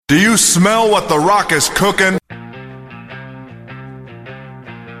Do you smell what The Rock is cooking?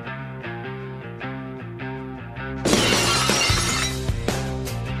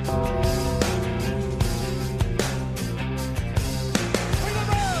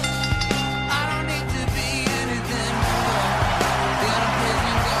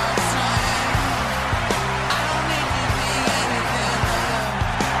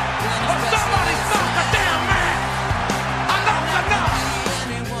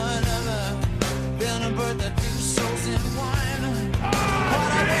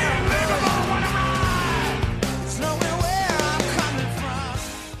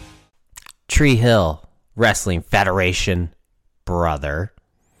 Tree Hill Wrestling Federation, brother.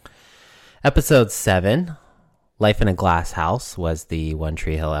 Episode 7, Life in a Glass House, was the One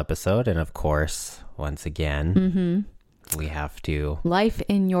Tree Hill episode. And of course, once again, we have to... Life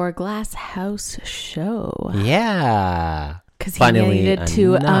in Your Glass House show. Yeah. Because he needed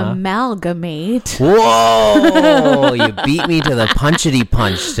to amalgamate. Whoa! You beat me to the punchity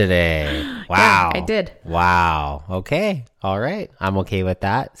punch today. Wow. Yeah, I did. Wow. Okay. All right. I'm okay with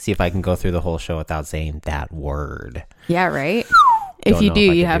that. See if I can go through the whole show without saying that word. Yeah, right? If you do,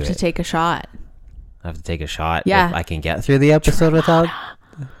 you have to take a shot. I have to take a shot? Yeah. If I can get through the episode without...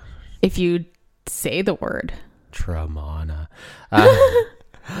 If you say the word. Tramana.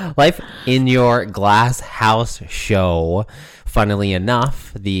 Life in Your Glass House show. Funnily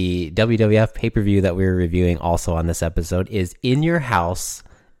enough, the WWF pay-per-view that we're reviewing also on this episode is In Your House,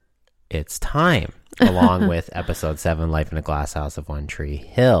 It's Time, along with episode 7, Life in a Glass House of One Tree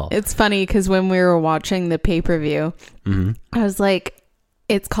Hill. It's funny because when we were watching the pay-per-view, I was like,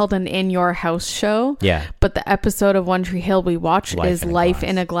 it's called an In Your House show. Yeah. But the episode of One Tree Hill we watched is Life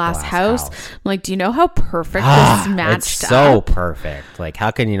in a Glass House. I'm like, do you know how perfect this matched it's so up? perfect. Like,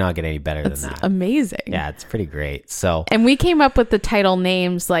 how can you not get any better than that? Amazing. Yeah, it's pretty great. So, and we came up with the title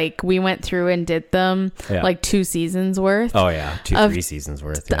names, like we went through and did them like 2 seasons worth. Oh yeah, 3 seasons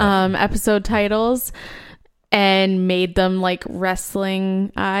worth. Yeah. Episode titles. And made them like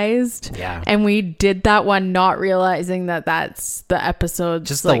wrestling-ized. Yeah. And we did that one not realizing that that's the episode.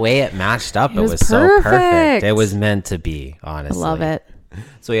 Just like, the way it matched up, it was perfect. so perfect. It was meant to be, honestly. I love it.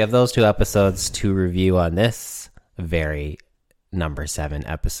 So we have those 2 episodes to review on this very number 7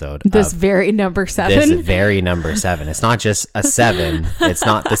 episode. This very number 7. This very number 7. It's not just a 7. It's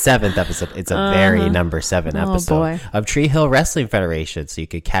not the 7th episode. It's a very number 7 episode of Tree Hill Wrestling Federation. So you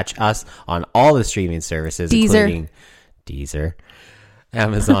could catch us on all the streaming services, including Deezer,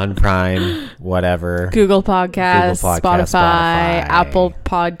 Amazon Prime, whatever. Google Podcasts, Spotify, Apple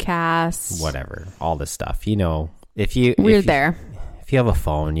Podcasts. Whatever. All this stuff. You know, we're there. If you have a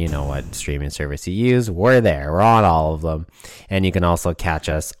phone, you know what streaming service you use. We're there. We're on all of them. And you can also catch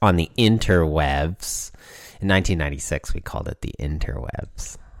us on the interwebs. In 1996, we called it the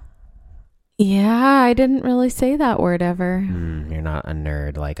interwebs. Yeah, I didn't really say that word ever. You're not a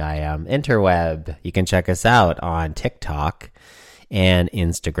nerd like I am. Interweb. You can check us out on TikTok and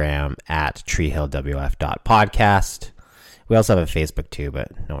Instagram at treehillwf.podcast. We also have a Facebook too,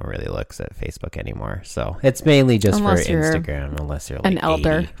 but no one really looks at Facebook anymore. So it's mainly just unless for Instagram, unless you're like an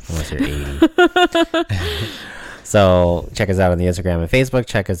elder. 80, unless you're 80. So check us out on the Instagram and Facebook.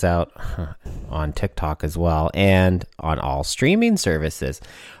 Check us out on TikTok as well, and on all streaming services.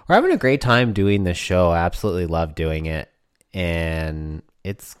 We're having a great time doing this show. I absolutely love doing it, and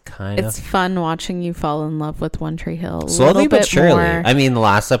it's fun watching you fall in love with One Tree Hill. Slowly but surely. More. I mean, the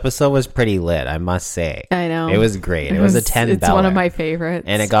last episode was pretty lit, I must say. I know. It was great. It was a 10 It's one of my favorites.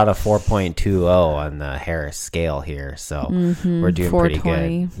 And it got a 4.20 on the Harris scale here. So we're doing pretty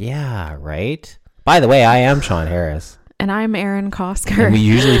good. Yeah, right? By the way, I am Sean Harris. And I'm Aaron Kosker. And we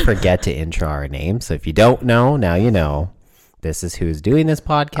usually forget to intro our names. So if you don't know, now you know. This is who's doing this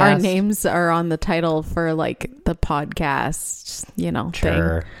podcast. Our names are on the title for like the podcast,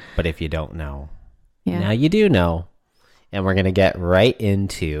 Sure. Thing. But if you don't know, now you do know. And we're going to get right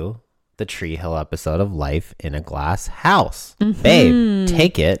into the Tree Hill episode of Life in a Glass House. Babe,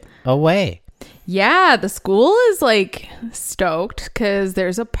 take it away. Yeah, the school is like stoked because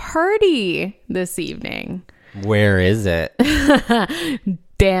there's a party this evening. Where is it?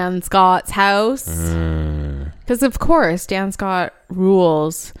 Dan Scott's house. Because, of course, Dan Scott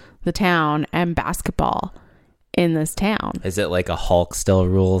rules the town and basketball in this town. Is it like a Hulk still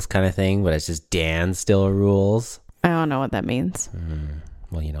rules kind of thing, but it's just Dan still rules? I don't know what that means.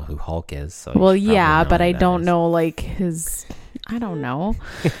 Well, you know who Hulk is. So well, yeah, but I don't know, like, his... I don't know.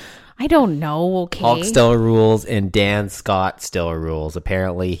 I don't know, okay? Hulk still rules and Dan Scott still rules.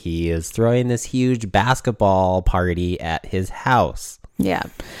 Apparently, he is throwing this huge basketball party at his house. Yeah.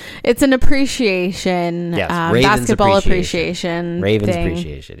 It's an appreciation. Yes, Ravens basketball appreciation. Ravens thing.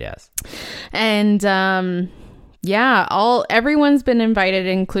 appreciation, yes. And everyone's been invited,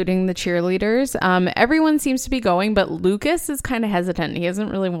 including the cheerleaders. Everyone seems to be going, but Lucas is kind of hesitant. He doesn't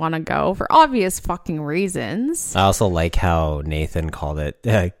really want to go for obvious fucking reasons. I also like how Nathan called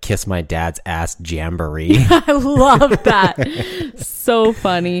it Kiss My Dad's Ass Jamboree. I love that. So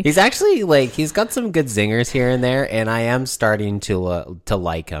funny. He's actually he's got some good zingers here and there, and I am starting to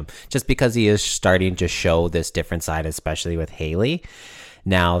like him just because he is starting to show this different side, especially with Haley.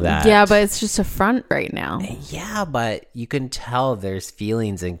 Now that but it's just a front right now. Yeah, but you can tell there's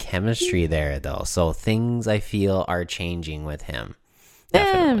feelings and chemistry there, though. So things I feel are changing with him.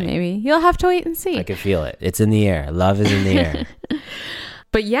 Definitely. Maybe you'll have to wait and see. I can feel it. It's in the air. Love is in the air.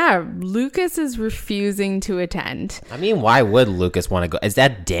 But yeah, Lucas is refusing to attend. I mean, why would Lucas want to go? Is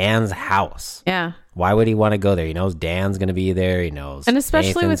that Dan's house? Yeah. Why would he want to go there? He knows Dan's going to be there. He knows. And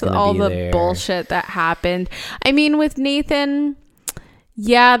especially Nathan's with all the there. bullshit that happened. I mean, with Nathan,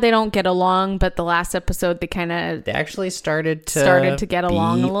 yeah, they don't get along, but the last episode they actually started to get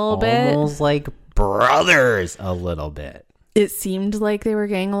along a little bit. Almost like brothers a little bit. It seemed like they were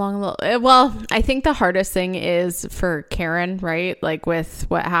getting along a little. Well, I think the hardest thing is for Karen, right? Like with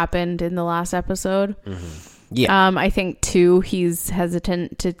what happened in the last episode. Mm-hmm. Yeah. I think too, he's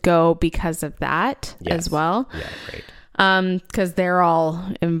hesitant to go because of that as well. Yeah, great. Because they're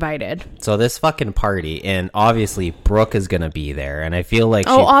all invited. So this fucking party, and obviously Brooke is gonna be there, and I feel like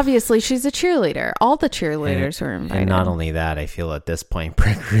obviously she's a cheerleader. All the cheerleaders were invited. And not only that, I feel at this point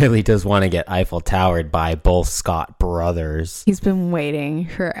Brooke really does want to get Eiffel Towered by both Scott brothers. He's been waiting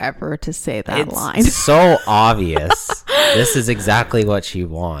forever to say that line. It's so obvious. This is exactly what she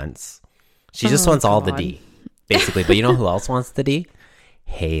wants. She just wants all the D, basically. But you know who else wants the D?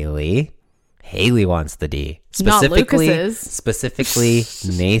 Haley. Haley wants the D. Specifically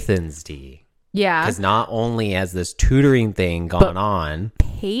Nathan's D. Yeah. Because not only has this tutoring thing gone on,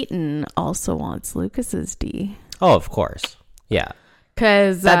 Peyton also wants Lucas's D. Oh, of course. Yeah.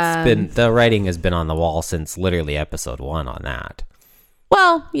 Because that's been, the writing has been on the wall since literally episode 1 on that.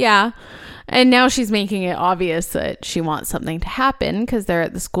 Well, yeah. And now she's making it obvious that she wants something to happen because they're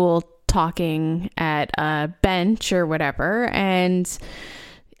at the school talking at a bench or whatever. And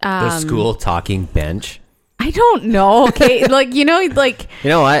the school talking bench. I don't know. Okay. You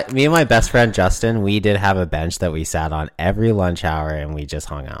know what? Me and my best friend Justin, we did have a bench that we sat on every lunch hour and we just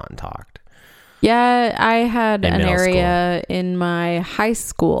hung out and talked. Yeah, I had an area in my high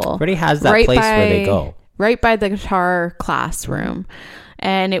school. Everybody has that place where they go. Right by the guitar classroom.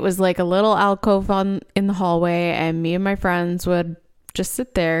 And it was like a little alcove in the hallway, and me and my friends would just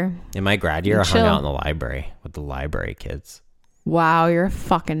sit there. In my grad year, I hung out in the library with the library kids. Wow, you're a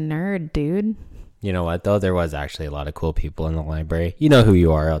fucking nerd, dude. You know what, though? There was actually a lot of cool people in the library. You know who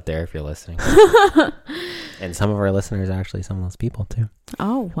you are out there if you're listening. And some of our listeners are actually some of those people, too.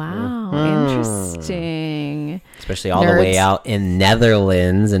 Oh, wow. Interesting. Especially all the way out in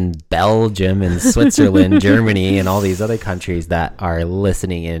Netherlands and Belgium and Switzerland, Germany, and all these other countries that are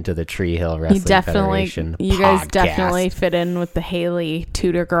listening into the Tree Hill Wrestling Federation You podcast. guys definitely fit in with the Haley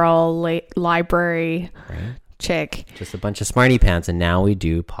Tutor Girl library chick. Just a bunch of smarty pants, and now we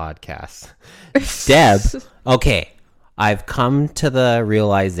do podcasts. Deb, okay, I've come to the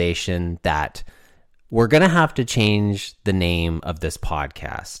realization that we're going to have to change the name of this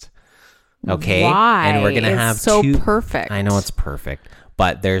podcast. Okay? Why? And we're going to have so two. Perfect. I know it's perfect,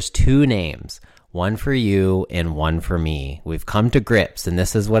 but there's two names, one for you and one for me. We've come to grips, and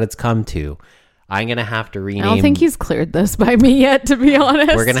this is what it's come to. I'm going to have to rename. I don't think he's cleared this by me yet, to be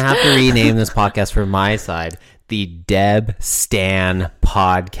honest. We're going to have to rename this podcast from my side the Deb Stan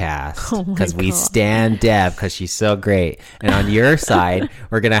Podcast, because we stan Deb because she's so great. And on your side,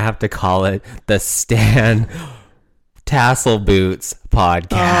 we're going to have to call it the Stan Tassel Boots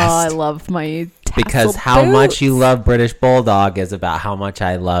Podcast. Oh, I love my tassel because how much you love British Bulldog is about how much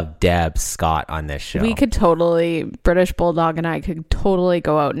I love Deb Scott on this show. We could totally, British Bulldog and I could totally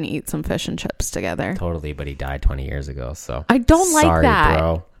go out and eat some fish and chips together. Totally, but he died 20 years ago, so I don't like sorry, that.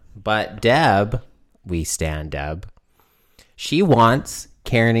 Bro. But Deb, we stand Deb. She wants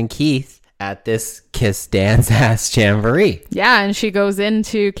Karen and Keith at this Kiss Dan's Ass Jamboree. Yeah, and she goes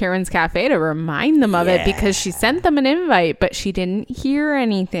into Karen's cafe to remind them of it because she sent them an invite, but she didn't hear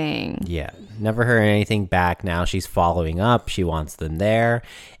anything. Yeah, never heard anything back. Now she's following up. She wants them there.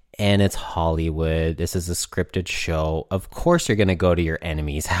 And it's Hollywood. This is a scripted show. Of course you're going to go to your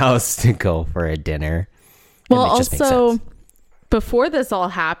enemy's house to go for a dinner. Well, also, before this all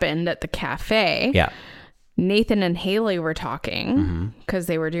happened at the cafe, Nathan and Haley were talking because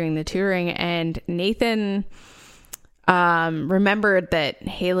they were doing the touring, and Nathan remembered that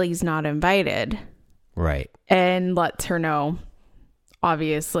Haley's not invited Right. and lets her know,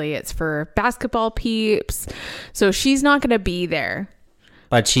 obviously, it's for basketball peeps. So she's not going to be there.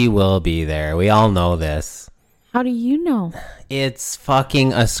 But she will be there. We all know this. How do you know? It's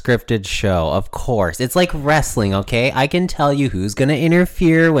fucking a scripted show, of course. It's like wrestling, okay? I can tell you who's going to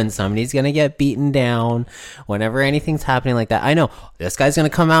interfere, when somebody's going to get beaten down, whenever anything's happening like that. I know this guy's going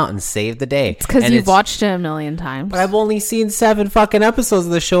to come out and save the day. It's because you've watched it a million times. But I've only seen 7 fucking episodes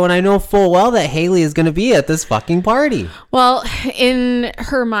of the show, and I know full well that Haley is going to be at this fucking party. Well, in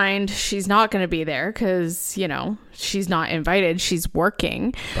her mind, she's not going to be there because, you know, she's not invited. She's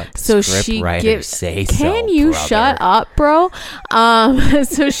working. But the so script she writers gives. say Can so, you brother. shut up, bro?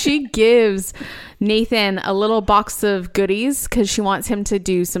 So she gives Nathan a little box of goodies because she wants him to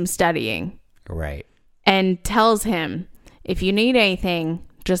do some studying, Right. and tells him, if you need anything,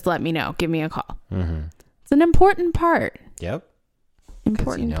 just let me know. Give me a call. Mm-hmm. It's an important part. Yep.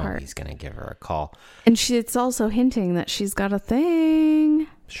 Important You know part. he's going to give her a call. And it's also hinting that she's got a thing.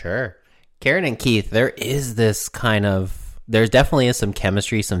 Sure. Karen and Keith, there's definitely is some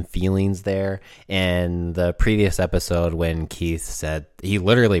chemistry, some feelings there. And the previous episode, when Keith said, he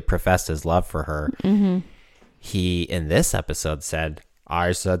literally professed his love for her. Mm-hmm. He, in this episode, said,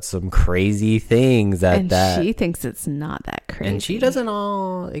 I said some crazy things And she thinks it's not that crazy. and she doesn't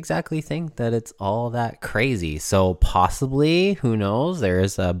all exactly think that it's all that crazy. So possibly, who knows, there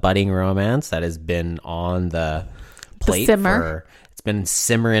is a budding romance that has been on the plate simmer. it's been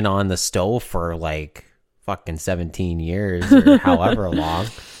simmering on the stove for like fucking 17 years or however long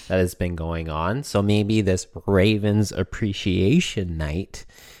that has been going on. So maybe this Ravens appreciation night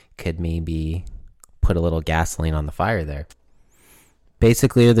could maybe put a little gasoline on the fire there.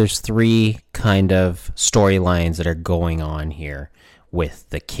 Basically, there's 3 kind of storylines that are going on here with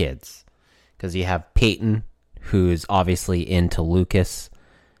the kids. Because you have Peyton, who's obviously into Lucas.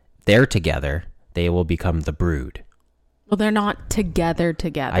 They're together. They will become the Brood. Well, they're not together.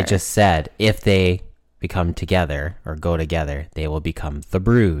 I just said if they become together or go together, they will become the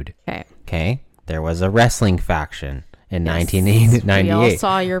Brood. Okay? There was a wrestling faction in 1998. We all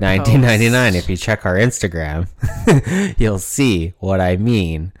saw your 1999. post. If you check our Instagram, you'll see what I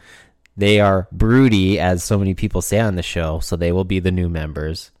mean. They are broody, as so many people say on the show, so they will be the new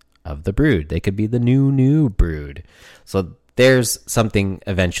members of the Brood. They could be the new Brood. So there's something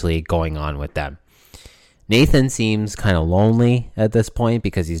eventually going on with them. Nathan seems kind of lonely at this point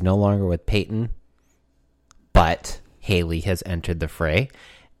because he's no longer with Peyton, but Haley has entered the fray.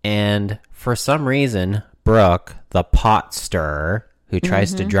 And for some reason, Brooke, the pot stirrer, who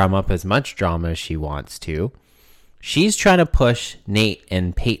tries to drum up as much drama as she wants to, she's trying to push Nate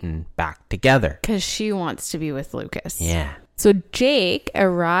and Peyton back together. Because she wants to be with Lucas. Yeah. So Jake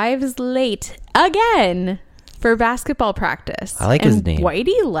arrives late again for basketball practice. I like his name.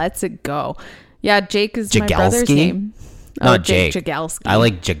 Whitey lets it go. Yeah, Jake is my brother's Jagelski? name. No, Jake Jake. Jagelski. I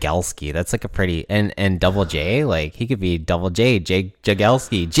like Jagelski. That's like a pretty and double J. Like he could be double J. Jake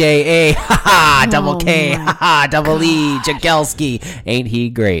Jagelski. J-A. Ha ha. Double K. Ha ha. Double E. Jagelski. Ain't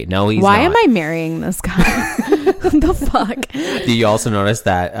he great? No, he's Why not. am I marrying this guy? What the fuck? Do you also notice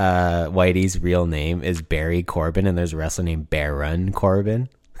that Whitey's real name is Barry Corbin, and there's a wrestler named Baron Corbin?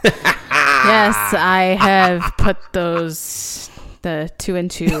 Yes, I have put the 2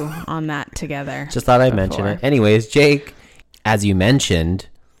 and 2 on that together. Just thought I'd mention it. Anyways, Jake, as you mentioned,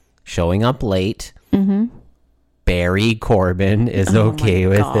 showing up late. Mm-hmm. Barry Corbin is okay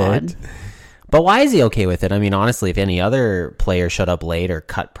with it. But why is he okay with it? I mean, honestly, if any other player showed up late or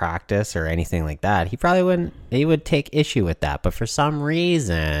cut practice or anything like that, he probably wouldn't. He would take issue with that. But for some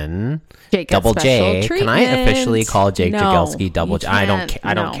reason, Jake gets Double special J. treatment. Can I officially call Jake No, Jagelski Double you J? I don't. can't.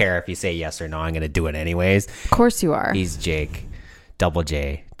 I don't No. care if you say yes or no. I'm going to do it anyways. Of course you are. He's Jake Double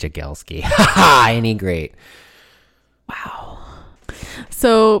J Jagelski. Ha ha! Ain't he great? Wow.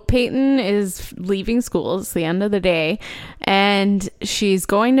 So Peyton is leaving school. It's the end of the day. And she's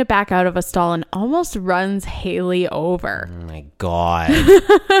going to back out of a stall and almost runs Haley over. Oh my God.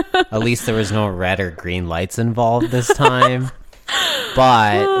 At least there was no red or green lights involved this time.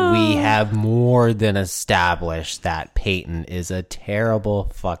 But we have more than established that Peyton is a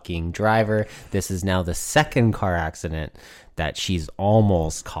terrible fucking driver. This is now the second car accident that she's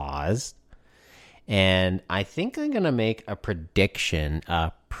almost caused. And I think I'm going to make a prediction,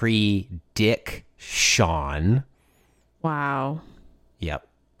 pre-Dick Sean. Wow. Yep.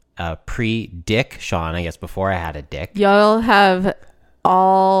 Pre-Dick Sean, I guess before I had a dick. Y'all have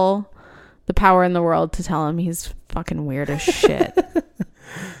all the power in the world to tell him he's fucking weird as shit.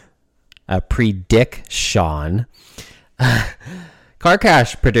 Pre-Dick Sean. Car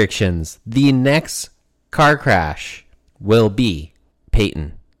crash predictions. The next car crash will be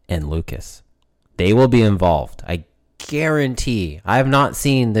Peyton and Lucas. They will be involved. I guarantee. I have not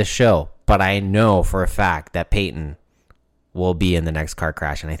seen this show, but I know for a fact that Peyton will be in the next car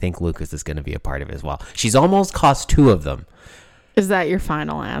crash, and I think Lucas is going to be a part of it as well. She's almost cost 2 of them. Is that your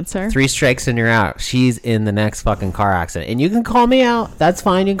final answer? 3 strikes and you're out. She's in the next fucking car accident. And you can call me out. That's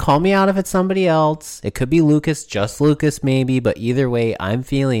fine. You can call me out if it's somebody else. It could be Lucas, just Lucas maybe. But either way, I'm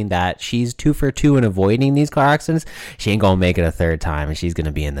feeling that she's 2 for 2 in avoiding these car accidents. She ain't going to make it a third time, and she's going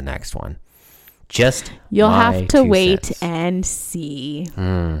to be in the next one. Just You'll my have to 2 wait cents. and see.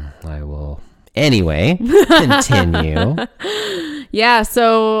 I will. Anyway, continue. Yeah,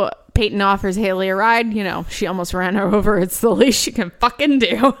 so Peyton offers Haley a ride. You know, she almost ran her over. It's the least she can fucking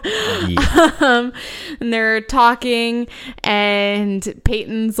do. Yeah. And they're talking, and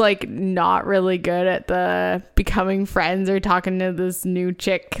Peyton's like not really good at the becoming friends or talking to this new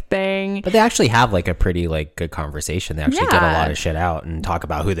chick thing. But they actually have like a pretty like good conversation. They actually get a Yeah. lot of shit out and talk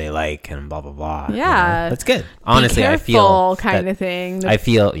about who they like and blah blah blah. you Yeah. know? That's good. Honestly, Be I careful feel kind that- of thing. I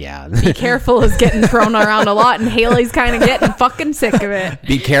feel yeah. Be careful is getting thrown around a lot, and Haley's kind of getting fucking sick of it.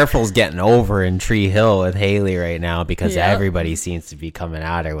 Be careful's getting over in Tree Hill with Haley right now because Yep. everybody seems to be coming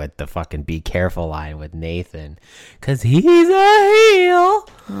at her with the fucking be careful line with Nathan because he's a heel.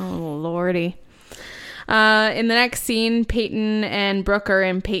 Oh, lordy. In the next scene, Peyton and Brooke are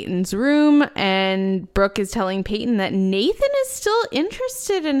in Peyton's room, and Brooke is telling Peyton that Nathan is still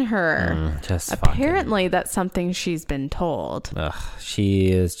interested in her. Just Apparently, that's something she's been told. Ugh, she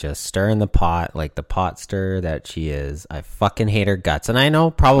is just stirring the pot like the pot stir that she is. I fucking hate her guts, and I know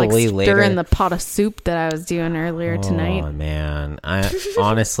probably Like later. stirring the pot of soup that I was doing earlier tonight. Oh man, I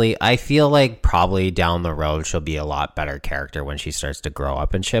honestly I feel like probably down the road she'll be a lot better character when she starts to grow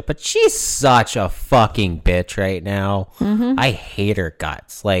up and shit. But she's such a fucking bitch right now. I hate her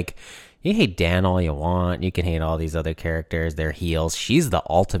guts. Like you hate Dan all you want, you can hate all these other characters. They're heels. She's the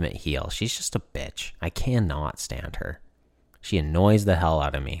ultimate heel. She's just a bitch. I cannot stand her. She annoys the hell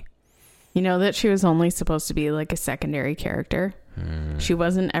out of me. You know that she was only supposed to be like a secondary character. She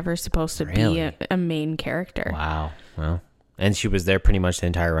wasn't ever supposed to Really? be a main character. Wow. Well, and she was there pretty much the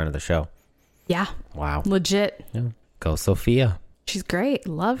entire run of the show. Yeah, Wow. legit. Yeah. Go Sophia. She's great.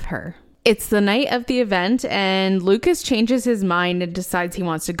 Love her. It's the night of the event, and Lucas changes his mind and decides he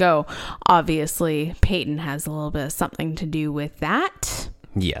wants to go. Obviously, Peyton has a little bit of something to do with that.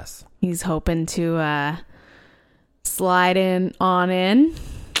 Yes. He's hoping to slide on in.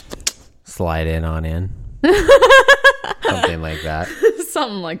 Slide in on in. Something like that.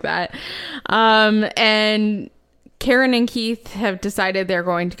 Something like that. And Karen and Keith have decided they're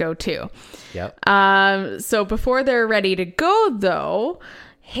going to go too. Yep. So before they're ready to go, though,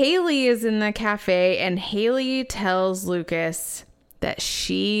 Haley is in the cafe, and Haley tells Lucas that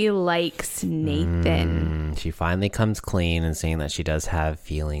she likes Nathan. She finally comes clean and saying that she does have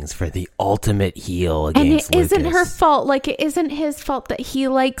feelings for the ultimate heel And against it isn't her Lucas. fault. Like, it isn't his fault that he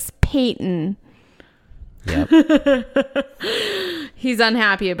likes Peyton. Yep. He's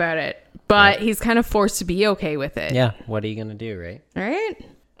unhappy about it, but he's kind of forced to be okay with it. Yeah. What are you gonna do, right? All right.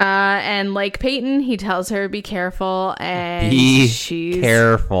 And like Peyton, he tells her, be careful, and Be she's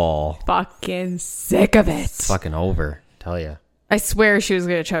careful. fucking sick of it. It's fucking over. Tell ya. I swear she was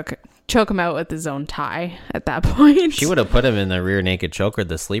going to choke him out with his own tie at that point. She would have put him in the rear naked choker,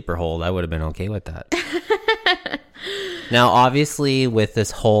 the sleeper hold. I would have been okay with that. Now, obviously, with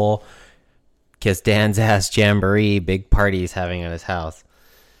this whole Kiss Dan's Ass Jamboree, big party he's having at his house,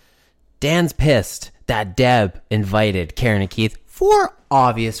 Dan's pissed that Deb invited Karen and Keith for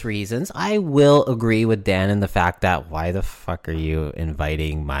obvious reasons. I will agree with Dan in the fact that why the fuck are you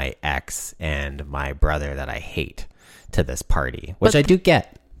inviting my ex and my brother that I hate to this party? Which I do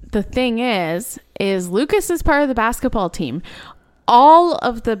get. The thing is Lucas is part of the basketball team. All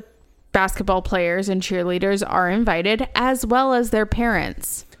of the basketball players and cheerleaders are invited, as well as their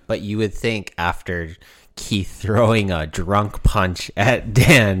parents. But you would think after Keith throwing a drunk punch at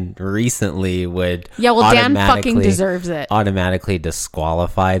Dan recently would Yeah, well, Dan fucking automatically- deserves it. automatically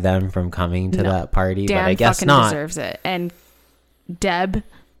disqualify them from coming to that party. Dan but I guess fucking not. deserves it. And Deb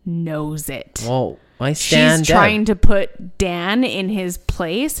knows it. Well, I She's stand trying to put Dan in his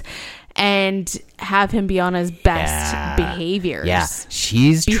place and have him be on his best behaviors. Yeah,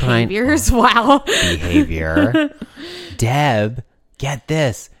 she's trying. Behaviors? Wow. Behavior. Deb, get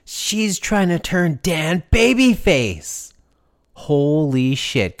this. She's trying to turn Dan babyface. Holy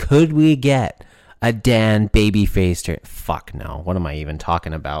shit. Could we get a Dan babyface turn. Fuck no. What am I even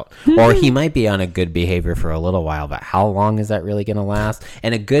talking about? Or he might be on a good behavior for a little while, but how long is that really going to last?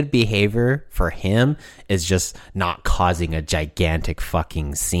 And a good behavior for him is just not causing a gigantic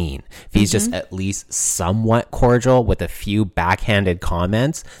fucking scene. If he's just at least somewhat cordial with a few backhanded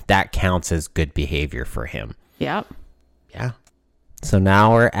comments, that counts as good behavior for him. Yep. Yeah. So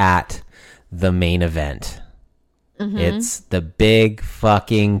now we're at the main event. It's the big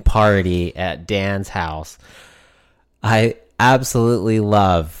fucking party at Dan's house. I absolutely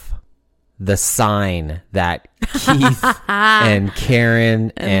love the sign that Keith and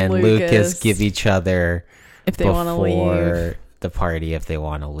Karen and Lucas give each other if they want to leave the party, if they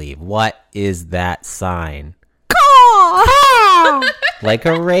want to leave. What is that sign? Like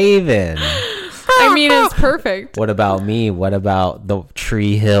a raven. I mean, it's perfect. What about me? What about the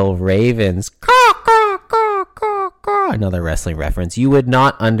Tree Hill Ravens? Another wrestling reference you would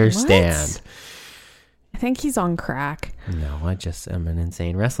not understand. What? I think he's on crack. No, I just am an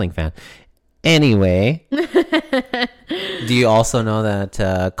insane wrestling fan. Anyway, do you also know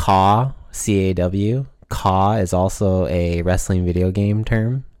that CAW, C-A-W, CAW is also a wrestling video game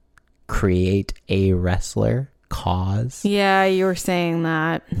term? Create a wrestler, cause. Yeah, you were saying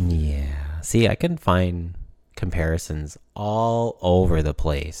that. Yeah. See, I can find comparisons all over the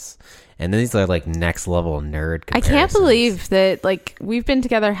place. And these are like next level nerd comparisons. I can't believe that, like, we've been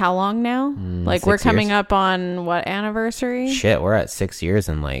together how long now? Like, we're coming up on what anniversary? Shit, we're at 6 years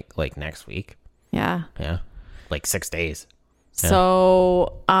in like next week. Yeah. Yeah. Like 6 days. Yeah.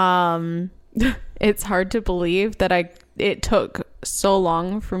 So, it's hard to believe that it took so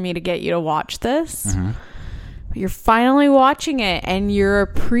long for me to get you to watch this. But you're finally watching it and you're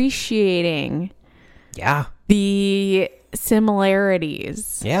appreciating the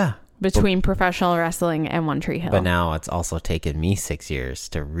similarities. Yeah. Between professional wrestling and One Tree Hill. But now it's also taken me 6 years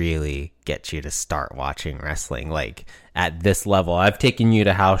to really get you to start watching wrestling. Like at this level, I've taken you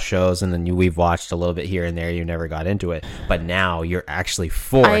to house shows and then we've watched a little bit here and there. You never got into it. But now you're actually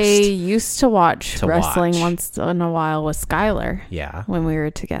forced. I used to watch wrestling once in a while with Skylar. Yeah. When we were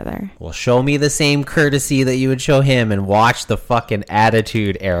together. Well, show me the same courtesy that you would show him and watch the fucking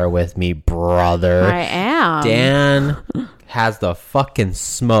Attitude Era with me, brother. I am. Dan has the fucking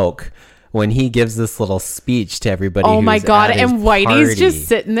smoke when he gives this little speech to everybody. Oh my god! At his and Whitey's party. just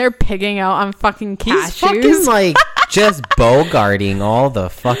sitting there pigging out on fucking cashews. He's fucking like just bogarting all the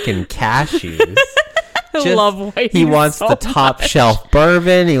fucking cashews. I love Whitey. He wants so the top much. shelf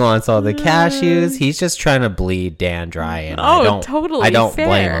bourbon. He wants all the cashews. He's just trying to bleed Dan dry, and I don't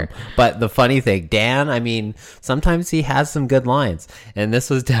blame him. But the funny thing, Dan, I mean, sometimes he has some good lines, and this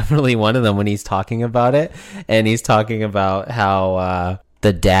was definitely one of them when he's talking about it, and he's talking about how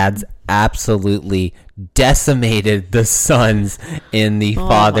the dads absolutely decimated the sons in the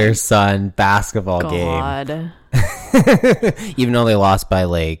father-son basketball game. Even though they lost by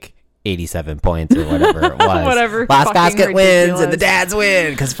like 87 points or whatever it was. Whatever. Last basket ridiculous. wins and the dads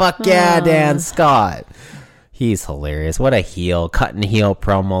win because fuck yeah, Dan Scott. He's hilarious. What a heel. Cutting heel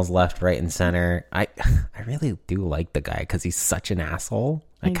promos left, right, and center. I really do like the guy because he's such an asshole.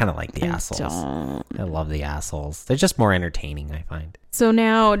 I kind of like the assholes. I love the assholes. They're just more entertaining, I find. So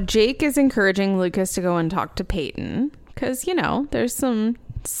now Jake is encouraging Lucas to go and talk to Peyton because, you know, there's some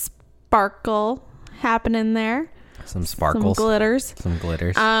sparkle happening there. Some sparkles. Some glitters. Some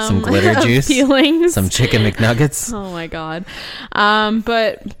glitter juice. Feelings. Some chicken McNuggets. Oh my god.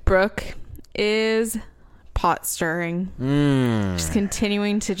 But Brooke is pot stirring. Just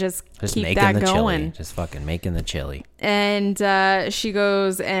continuing to just keep that going. Chili. Just fucking making the chili. And she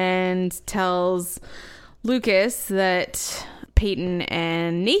goes and tells Lucas that Peyton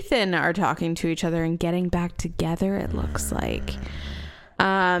and Nathan are talking to each other and getting back together, it looks like.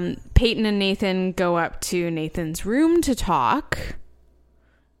 Peyton and Nathan go up to Nathan's room to talk,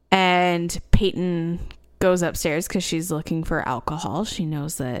 and Peyton goes upstairs because she's looking for alcohol. She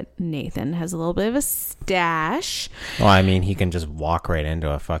knows that Nathan has a little bit of a stash. Well, I mean, he can just walk right into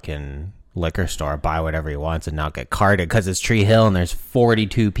a fucking liquor store, buy whatever he wants, and not get carded because it's Tree Hill and there's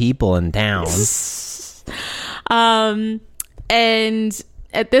 42 people in town. And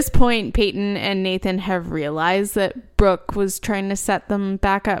at this point, Peyton and Nathan have realized that Brooke was trying to set them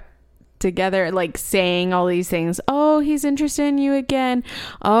back up together, like saying all these things. Oh, he's interested in you again.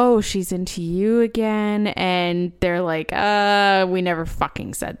 Oh, she's into you again. And they're like, we never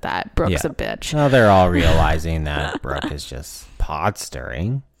fucking said that. Brooke's a bitch. Well, they're all realizing that Brooke is just pot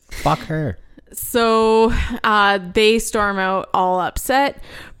stirring. Fuck her. So they storm out all upset.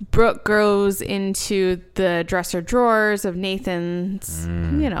 Brooke goes into the dresser drawers of Nathan's,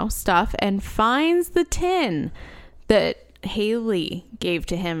 stuff and finds the tin that Haley gave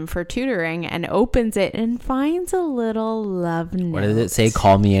to him for tutoring and opens it and finds a little love note. What did it say?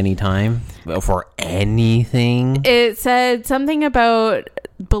 Call me anytime for anything. It said something about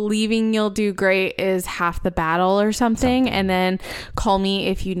believing you'll do great is half the battle or something. And then call me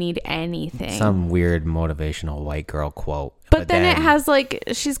if you need anything. Some weird motivational white girl quote. But then it has like,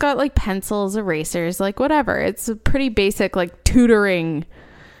 she's got like pencils, erasers, like whatever. It's a pretty basic like tutoring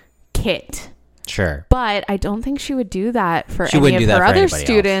kit. Sure. But I don't think she would do that for She any wouldn't of do that her for other anybody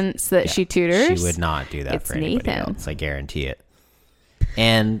students that Yeah, she tutors. She would not do that It's for anybody Nathan. else. I guarantee it.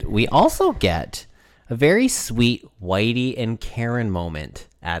 And we also get a very sweet Whitey and Karen moment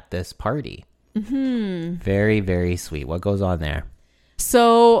at this party. Mm-hmm. Very, very sweet. What goes on there?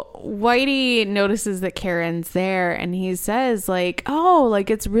 So Whitey notices that Karen's there and he says like, oh, like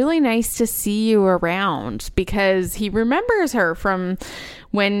it's really nice to see you around, because he remembers her from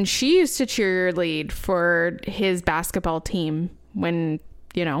when she used to cheerlead for his basketball team when,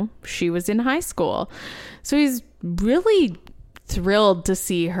 you know, she was in high school. So he's really thrilled to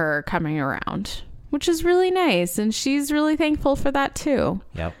see her coming around, which is really nice. And she's really thankful for that too.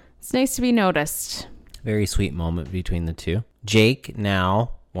 Yep. It's nice to be noticed. Very sweet moment between the two. Jake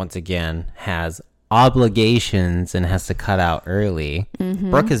now, once again, has obligations and has to cut out early. Mm-hmm.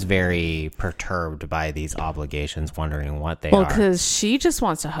 Brooke is very perturbed by these obligations, wondering what they are. Well, because she just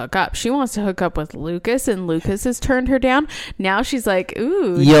wants to hook up. She wants to hook up with Lucas, and Lucas has turned her down. Now she's like,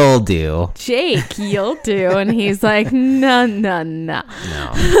 ooh, You'll do. Jake, you'll do. And he's like, no. No,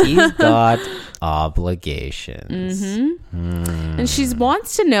 he's got obligations. And she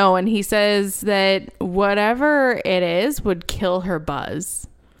wants to know, and he says that whatever it is would kill her buzz.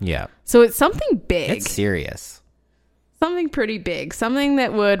 Yeah. So it's something big. It's serious. Something pretty big. Something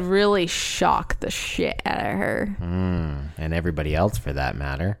that would really shock the shit out of her. And everybody else for that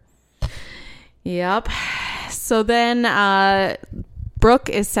matter. Yep. So then Brooke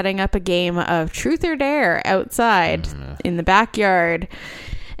is setting up a game of truth or dare outside in the backyard.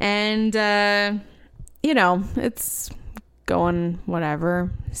 And, you know, it's going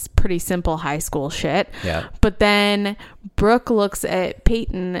whatever. It's pretty simple high school shit. Yeah. But then Brooke looks at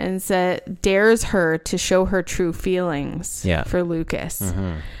Peyton and dares her to show her true feelings for Lucas.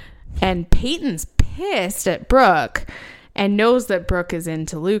 Mm-hmm. And Peyton's pissed at Brooke and knows that Brooke is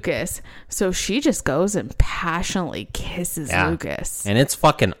into Lucas. So she just goes and passionately kisses Lucas. And it's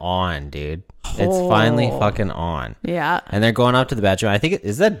fucking on, dude. It's finally fucking on. Yeah. And they're going up to the bedroom. I think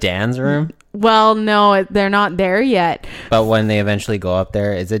is that Dan's room? Well, no, they're not there yet. But when they eventually go up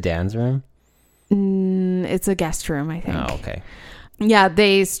there, is it Dan's room? It's a guest room, I think. Oh, okay. Yeah,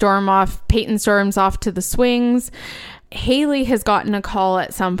 they storm off. Peyton storms off to the swings. Haley has gotten a call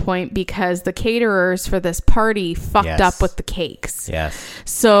at some point because the caterers for this party fucked up with the cakes. Yes.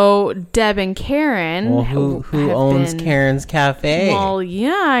 So Deb and Karen. Well, who owns Karen's Cafe? Well,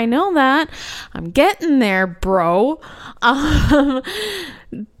 yeah, I know that. I'm getting there, bro.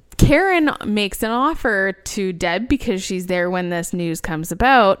 Karen makes an offer to Deb because she's there when this news comes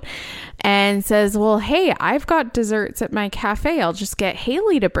about and says, well, hey, I've got desserts at my cafe. I'll just get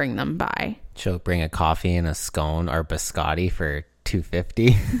Haley to bring them by. She'll bring a coffee and a scone or biscotti for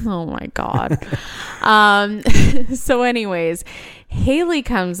 $2.50. Oh my God. So anyways, Haley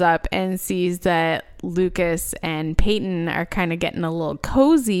comes up and sees that Lucas and Peyton are kind of getting a little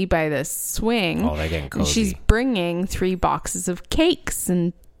cozy by this swing. Oh, they're getting cozy. And she's bringing 3 boxes of cakes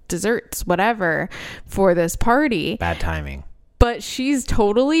and desserts, whatever, for this party. Bad timing. But she's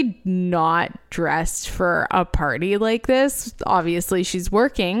totally not dressed for a party like this. Obviously, she's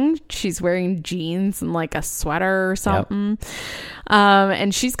working. She's wearing jeans and like a sweater or something. Yep.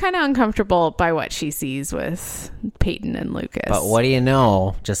 And she's kind of uncomfortable by what she sees with Peyton and Lucas. But what do you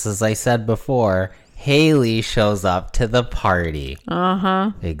know? Just as I said before, Haley shows up to the party.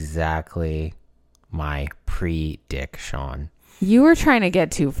 Uh-huh. Exactly my prediction. You were trying to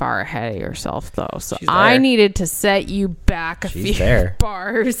get too far ahead of yourself, though. So I needed to set you back a few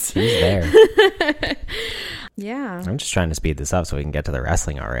bars. She's there. Yeah. I'm just trying to speed this up so we can get to the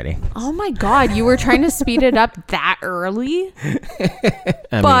wrestling already. Oh, my God. You were trying to speed it up that early?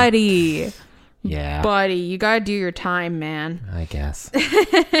 Buddy. Yeah. Buddy, you got to do your time, man. I guess.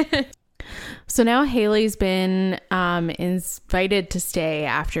 So now Haley's been invited to stay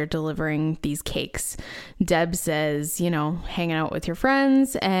after delivering these cakes. Deb says, you know, hanging out with your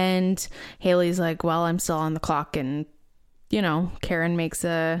friends. And Haley's like, well, I'm still on the clock. And, you know, Karen makes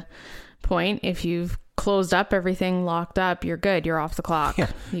a point. If you've closed up everything, locked up, you're good. You're off the clock. Yeah.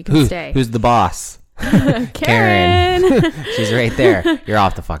 You can stay. Who's the boss? Karen. She's right there. You're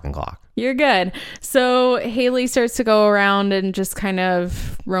off the fucking clock. You're good. So Haley starts to go around and just kind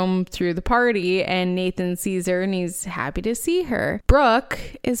of roam through the party, and Nathan sees her and he's happy to see her. Brooke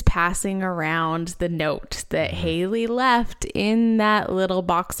is passing around the note that Haley left in that little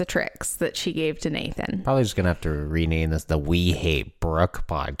box of tricks that she gave to Nathan. Probably just gonna have to rename this the We Hate Brooke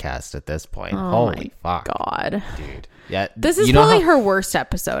podcast at this point. Holy fuck, God, dude. Yeah, this is probably her worst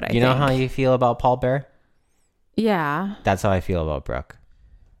episode. I think. You know how you feel about Paul Bear? Yeah, that's how I feel about Brooke.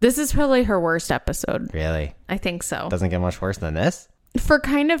 This is probably her worst episode. Really? I think so. Doesn't get much worse than this? For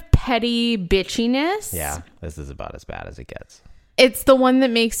kind of petty bitchiness. Yeah, this is about as bad as it gets. It's the one that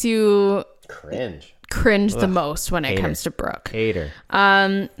makes you cringe the most when it comes to Brooke. Hater.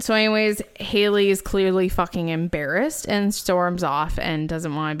 So anyways, Haley is clearly fucking embarrassed and storms off and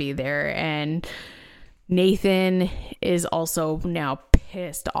doesn't want to be there. And Nathan is also now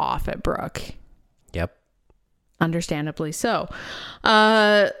pissed off at Brooke. Yep. Understandably so.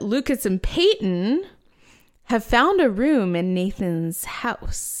 Lucas and Peyton have found a room in Nathan's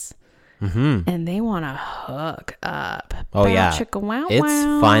house. And they want to hook up. Oh, yeah. It's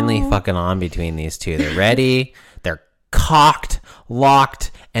finally fucking on between these two. They're ready. They're cocked,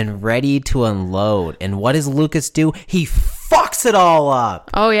 locked, and ready to unload. And what does Lucas do? He fucks it all up.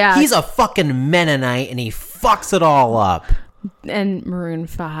 Oh, yeah. He's a fucking Mennonite, and he fucks it all up. And Maroon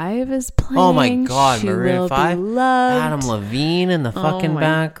 5 is playing. Oh my God, She Maroon Will 5. Be Loved. Adam Levine in the fucking my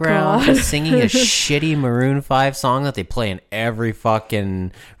background, God. just singing a shitty Maroon 5 song that they play in every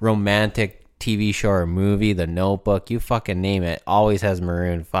fucking romantic TV show or movie. The Notebook, you fucking name it, always has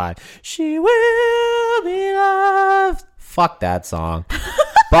Maroon 5. She will be loved. Fuck that song.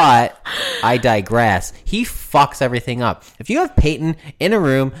 But I digress. He fucks everything up. If you have Peyton in a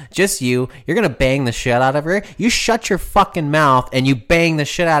room, just you're going to bang the shit out of her. You shut your fucking mouth and you bang the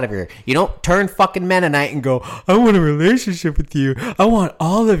shit out of her. You don't turn fucking Mennonite and go, I want a relationship with you. I want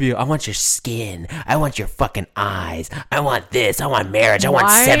all of you. I want your skin. I want your fucking eyes. I want this. I want marriage. I want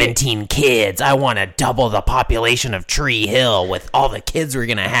 17 kids. I want to double the population of Tree Hill with all the kids we're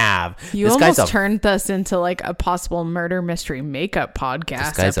going to have. You almost turned us into like a possible murder mystery makeup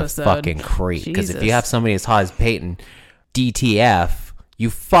podcast. Guy's episode. a fucking creep. Because if you have somebody as hot as Peyton, DTF, you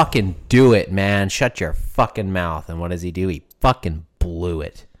fucking do it, man. Shut your fucking mouth. And what does he do? He fucking blew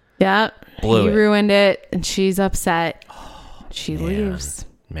it. Yeah, he ruined it, and she's upset. She leaves.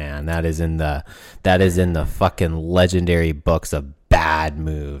 Man, that is in the fucking legendary books of bad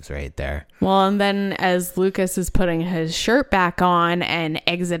moves right there. Well, and then as Lucas is putting his shirt back on and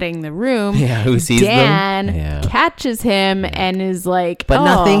exiting the room, who sees Dan them? catches him and is like, but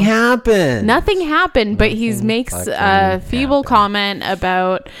nothing happened. Nothing happened, but he makes a feeble comment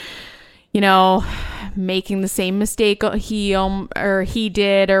about, making the same mistake he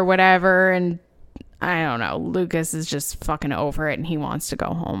did or whatever, and I don't know. Lucas is just fucking over it and he wants to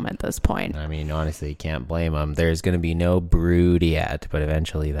go home at this point. I mean, honestly, you can't blame him. There's going to be no brood yet, but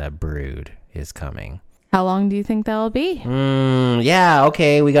eventually that brood is coming. How long do you think that'll be? Yeah,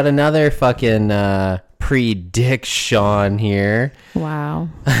 okay. We got another fucking prediction here. Wow.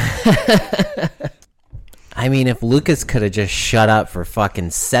 I mean, if Lucas could have just shut up for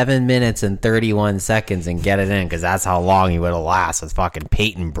fucking 7 minutes and 31 seconds and get it in, because that's how long he would have lasted with fucking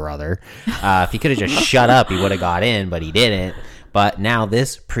Peyton, brother. If he could have just shut up, he would have got in, but he didn't. But now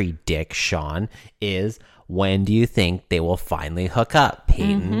this prediction is, when do you think they will finally hook up,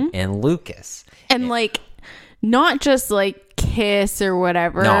 Peyton and Lucas? And not just kiss or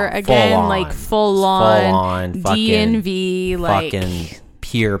whatever. No, again, full on DNV, fucking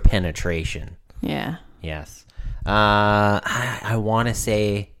pure penetration. Yeah. Yes. I want to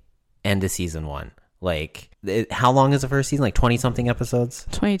say end of season 1. How long is the first season? 20 something episodes?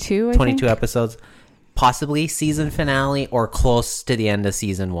 22, 22 episodes. Possibly season finale or close to the end of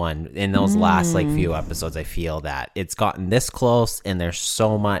season 1. In those last few episodes, I feel that it's gotten this close and there's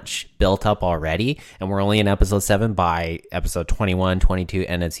so much built up already. And we're only in episode 7. By episode 21, 22,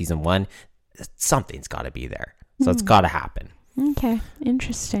 end of season 1. Something's got to be there. So it's got to happen. Okay,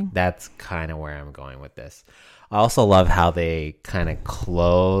 interesting. That's kind of where I'm going with this. I also love how they kind of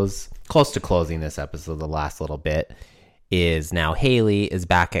close to closing this episode. The last little bit is now Haley is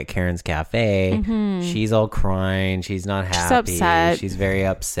back at Karen's Cafe. She's all crying. She's not happy. She's upset. She's very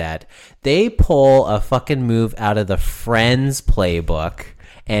upset. They pull a fucking move out of the Friends playbook.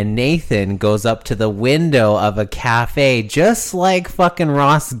 And Nathan goes up to the window of a cafe just like fucking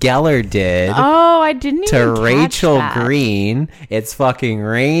Ross Geller did. Oh, I didn't even to Rachel catch that. Green. It's fucking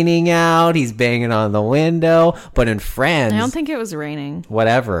raining out. He's banging on the window. But in Friends, I don't think it was raining.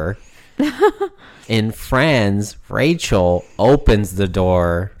 whatever. In Friends, Rachel opens the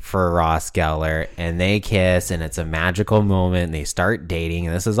door for Ross Geller and they kiss and it's a magical moment and they start dating.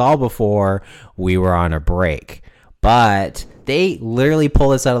 And this is all before we were on a break. But they literally pull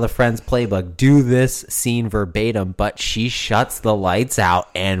this out of the Friends playbook, do this scene verbatim, but she shuts the lights out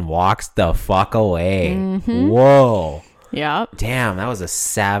and walks the fuck away. Whoa. Yep. Damn, that was a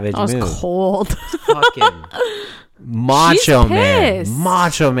savage That was move. cold. Fucking Macho She's Man. pissed.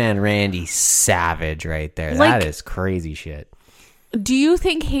 Macho Man Randy Savage right there. Like- that is crazy shit. Do you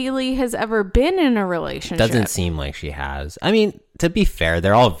think Haley has ever been in a relationship? Doesn't seem like she has. I mean, to be fair,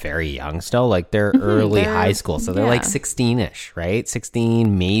 they're all very young still. Like, they're early they're- high school. So they're yeah. like 16-ish, right?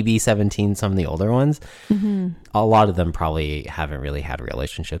 16, maybe 17, some of the older ones. A lot of them probably haven't really had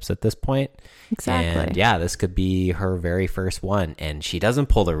relationships at this point. Exactly. And yeah, this could be her very first one. And she doesn't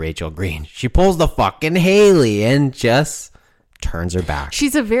pull the Rachel Green. She pulls the fucking Haley and just turns her back.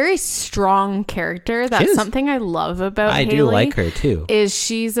 She's a very strong character. That's is. something I love about I Haley. do like her too. Is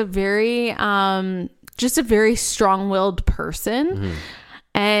she's a very just a very strong-willed person.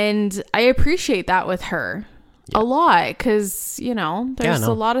 And I appreciate that with her a lot because, you know, there's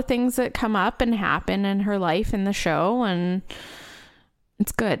a lot of things that come up and happen in her life in the show, and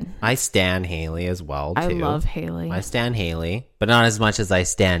it's good. I stan Haley as well too. I love Haley. I stan Haley, but not as much as I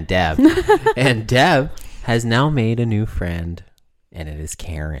stan Deb. And Deb has now made a new friend, and it is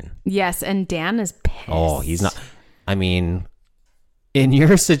Karen. Yes, and Dan is pissed. Oh, he's not. I mean, in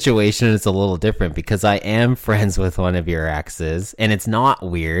your situation, it's a little different because I am friends with one of your exes, and it's not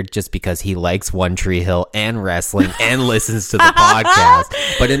weird just because he likes One Tree Hill and wrestling and listens to the podcast.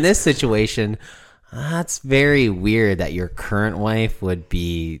 But in this situation, that's very weird that your current wife would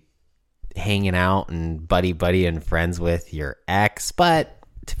be hanging out and buddy and friends with your ex. But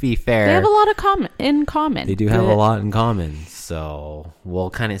to be fair, They have a lot of in common. they do have a lot in common. So we'll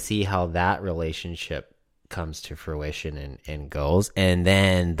kind of see how that relationship comes to fruition and goes. And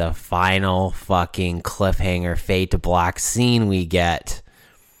then the final fucking cliffhanger fade to black scene we get.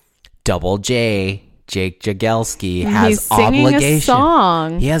 Double J, Jake Jagelski, has He's singing obligation. a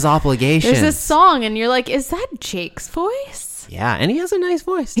song. He has obligations. There's a song, and you're like, is that Jake's voice? Yeah, and he has a nice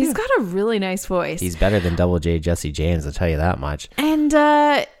voice too. He's got a really nice voice. He's better than Double J Jesse James, I'll tell you that much. And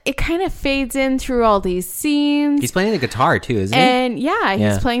it kind of fades in through all these scenes. He's playing the guitar too, isn't he? And yeah, he's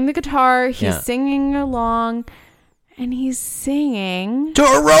Yeah. playing the guitar. He's Yeah. singing along. And he's singing To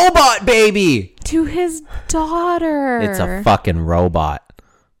a robot, baby! to his daughter. It's a fucking robot.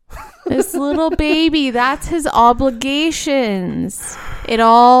 This little baby, that's his obligations. It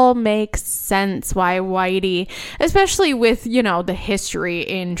all makes sense why Whitey, especially with, you know, the history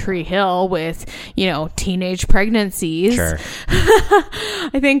in Tree Hill with, you know, teenage pregnancies. Sure.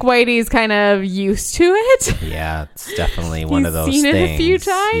 I think Whitey's kind of used to it. Yeah, it's definitely one of He's those seen it things. a few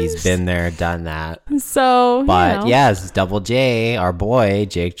times. He's been there, done that. So, But you know. yes, Double J, our boy,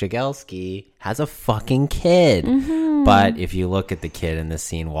 Jake Jagelski, has a fucking kid. Mm-hmm. But if you look at the kid in this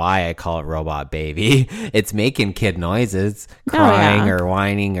scene, why I call it Robot Baby, it's making kid noises, crying yeah. or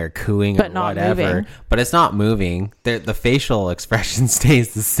whining or cooing But or not whatever. moving. But it's not moving. The facial expression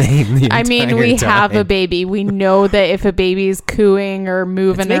stays the same the I mean, entire we have a time. baby. We know that if a baby's cooing or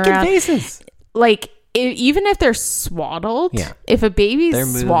moving It's making around, faces. like even if they're swaddled, Yeah. if a baby's They're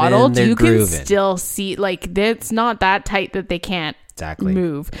moving, swaddled, they're you grooving. can still see, like, it's not that tight that they can't Exactly.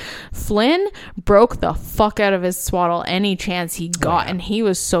 move. Flynn broke the fuck out of his swaddle any chance he got, and he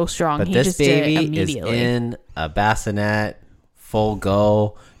was so strong. But he this just did it baby is immediately. in a bassinet, full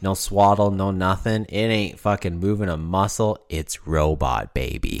go, no swaddle, no nothing. It ain't fucking moving a muscle. It's robot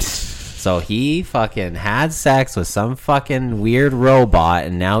baby. So he fucking had sex with some fucking weird robot,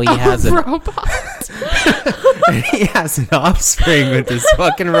 and now he has an robot. he has an offspring with this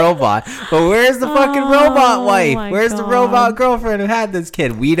fucking robot. But where's the fucking robot wife? my Where's the God. robot girlfriend who had this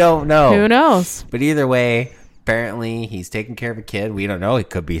kid? We don't know. Who knows? But either way, apparently he's taking care of a kid. We don't know. He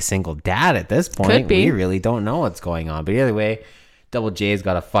could be a single dad at this point. Could be. We really don't know what's going on. But either way, Double J's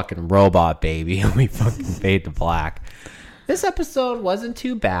got a fucking robot baby, and we fucking fade to black. This episode wasn't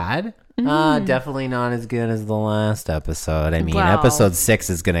too bad. Definitely not as good as the last episode. I mean, Wow. episode 6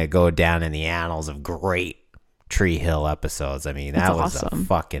 is going to go down in the annals of great Tree Hill episodes. I mean, that That's was awesome. a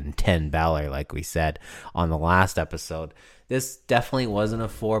fucking 10-beller, like we said on the last episode. This definitely wasn't a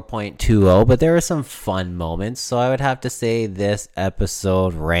 4.20, but there were some fun moments. So I would have to say this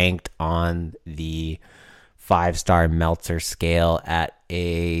episode ranked on the 5-star Meltzer scale at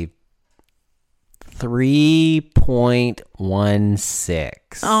a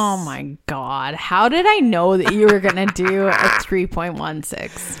 3.16. Oh my God. How did I know that you were going to do a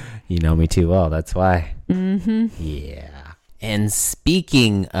 3.16? You know me too well, that's why. Mm-hmm. Yeah. And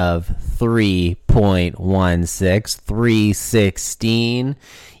speaking of 3.16, 316,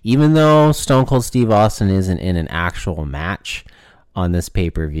 even though Stone Cold Steve Austin isn't in an actual match on this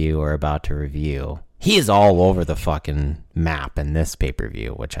pay-per-view we're about to review, he is all over the fucking map in this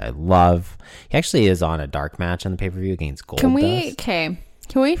pay-per-view, which I love. He actually is on a dark match on the pay-per-view against Goldust. Can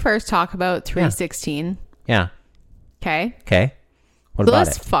we first talk about 316? Yeah. Okay. Okay. What So about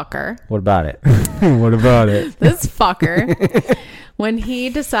this it? fucker. What about it? What about it? This fucker, when he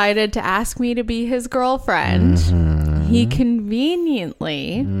decided to ask me to be his girlfriend, he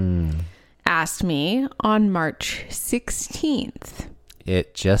conveniently asked me on March 16th.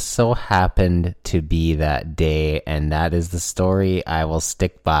 It just so happened to be that day, and that is the story I will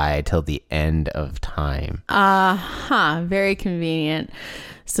stick by till the end of time. Very convenient.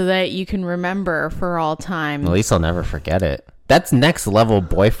 So that you can remember for all time. At least I'll never forget it. That's next level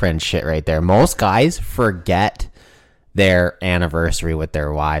boyfriend shit right there. Most guys forget their anniversary with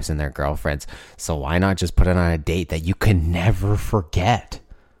their wives and their girlfriends. So why not just put it on a date that you can never forget?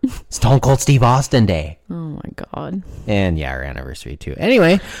 Stone Cold Steve Austin Day. Oh my God. And yeah, our anniversary too.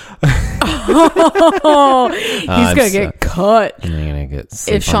 Anyway. He's going to get cut. I'm gonna get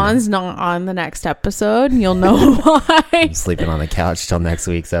If Sean's not on the next episode, you'll know why. I'm sleeping on the couch till next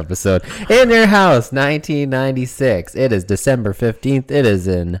week's episode. In Your House, 1996. It is December 15th. It is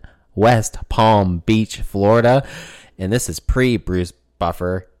in West Palm Beach, Florida. And this is pre-Bruce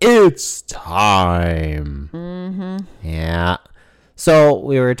Buffer. It's time. Yeah. So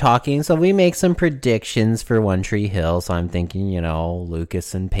we were talking, so we make some predictions for One Tree Hill. So I'm thinking,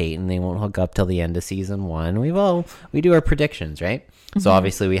 Lucas and Peyton, they won't hook up till the end of season 1. We do our predictions, right? So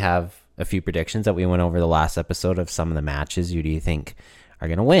obviously we have a few predictions that we went over the last episode of some of the matches. Who do you think are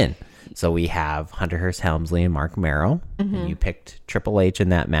going to win? So we have Hunter Hearst Helmsley and Mark Merrow. And you picked Triple H in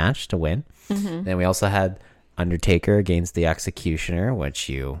that match to win. Then we also had Undertaker against the Executioner, which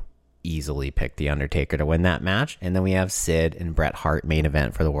you easily picked the Undertaker to win that match. And then we have Sid and Bret Hart main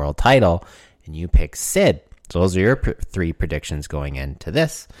event for the world title, and you picked Sid. So those are your 3 predictions going into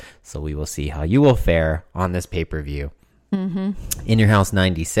this. So we will see how you will fare on this pay-per-view. In Your House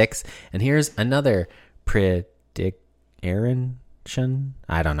 96. And here's another prediction.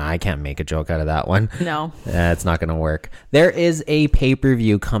 I don't know. I can't make a joke out of that one. No. It's not going to work. There is a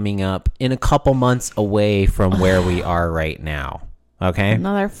pay-per-view coming up in a couple months away from where we are right now. Okay?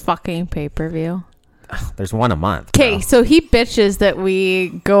 Another fucking pay-per-view. There's one a month. Okay, so he bitches that we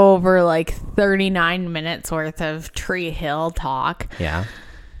go over like 39 minutes worth of Tree Hill talk. Yeah.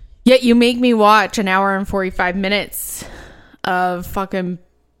 Yet you make me watch an hour and 45 minutes of fucking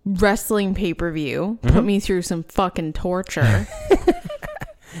wrestling pay-per-view. Put me through some fucking torture.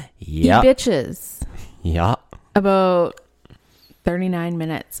 He Yep. bitches Yep. about 39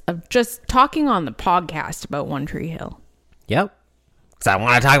 minutes of just talking on the podcast about One Tree Hill. Yep. Because I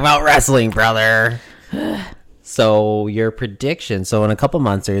want to talk about wrestling, brother. So your prediction. So in a couple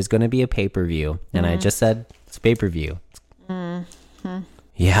months, there is going to be a pay-per-view. And I just said it's pay-per-view.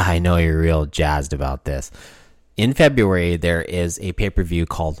 Yeah, I know you're real jazzed about this. In February, there is a pay-per-view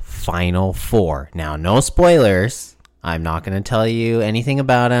called Final Four. Now, no spoilers. I'm not going to tell you anything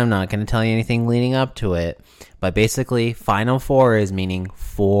about it. I'm not going to tell you anything leading up to it. But basically, Final Four is meaning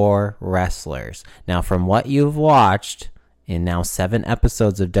 4 wrestlers. Now, from what you've watched in now 7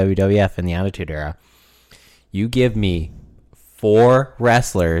 episodes of WWF in the Attitude Era, you give me 4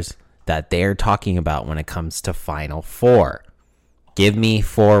 wrestlers that they're talking about when it comes to Final Four. Give me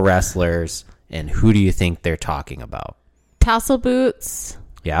 4 wrestlers, and who do you think they're talking about? Tassel Boots.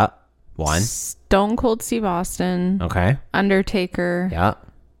 Yeah. 1. Stone Cold Steve Austin. Okay. Undertaker. Yeah.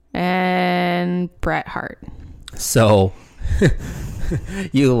 And Bret Hart. So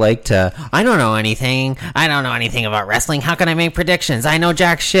you like to, I don't know anything about wrestling. How can I make predictions? I know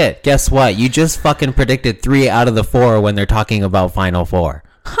jack shit. Guess what? You just fucking predicted 3 out of the 4 when they're talking about Final Four.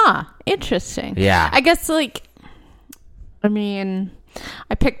 Huh. Interesting. Yeah. I guess,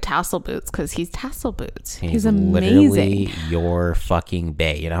 I picked Tassel Boots because he's Tassel Boots. He's amazing. Literally your fucking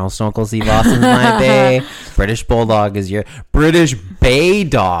bae. You know how Stone Cold Steve Austin's my bae? British Bulldog is your British Bay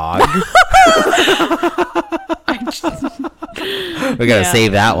Dog. We gotta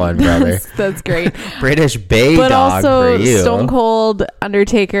save that one, brother. That's great. British Bay But Dog also for you. Stone Cold,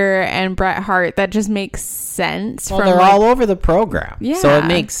 Undertaker, and Bret Hart. That just makes sense. Well, they're all over the program. Yeah. So it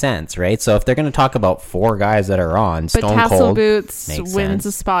makes sense, right? So if they're going to talk about 4 guys that are on, But Stone Tassel Cold Boots makes wins sense.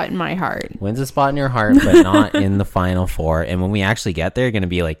 a spot in my heart. Wins a spot in your heart, but not in the Final Four. And when we actually get there, you're going to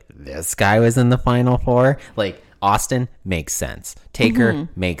be like, this guy was in the Final Four? Like, Austin makes sense. Taker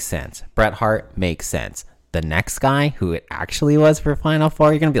makes sense. Bret Hart makes sense. The next guy, who it actually was for Final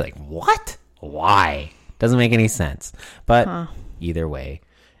Four, you're going to be like, what? Why? Doesn't make any sense. But either way,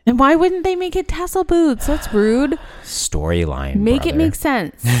 And why wouldn't they make it tassel boots? That's rude. storyline. Make it brother. make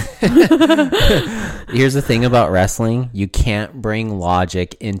sense. Here's the thing about wrestling. You can't bring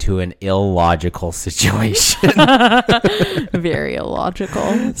logic into an illogical situation. Very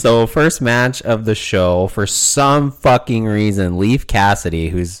illogical. So first match of the show, for some fucking reason, Leif Cassidy,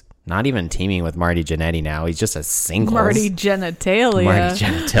 who's not even teaming with Marty Jannetty now. He's just a singles. Marty genitalia. Marty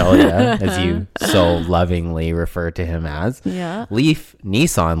Genitalia, as you so lovingly refer to him as. Yeah.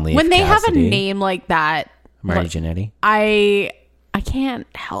 Nissan Leif When they have a Cassidy. name like that, Marty like, Jannetty. I can't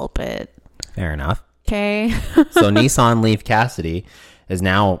help it. Fair enough. Okay. So Nissan Leif Cassidy is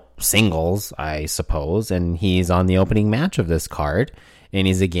now singles, I suppose, and he's on the opening match of this card, and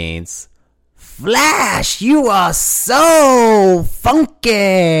he's against Flash. You are so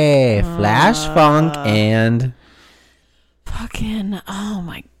funky. Flash Funk and Fucking, oh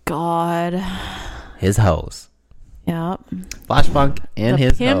my God. his hose. Yep. Flash Funk and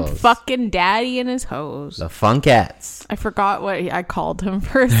his Pimp hose. fucking daddy and his hose. The Funkettes. I forgot what I called him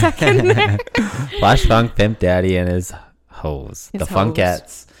for a second there. Flash Funk, Pimp Daddy, and his hose. His The hose.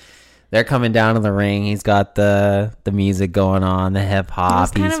 Funkettes. They're coming down to the ring. He's got the music going on, the hip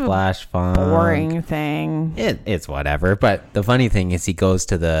hop. kind He's of a Flash Funk. Boring thing. It's whatever. But the funny thing is he goes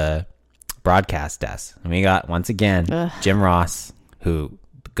to the broadcast desk. And we got, once again, Jim Ross, who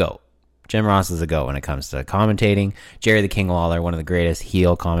GOAT. Jim Ross is a GOAT when it comes to commentating. Jerry the King Lawler, one of the greatest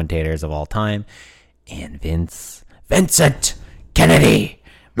heel commentators of all time. And Vincent Kennedy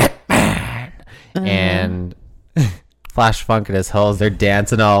McMahon. And Flash Funk and his hoes, they're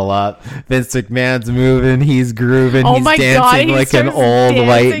dancing all up. Vince McMahon's moving, he's grooving, Oh he's my God, dancing he like an starts old dancing.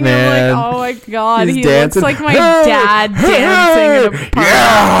 white I'm man. like, oh my God, He's he dancing. looks like my dad dancing in a park.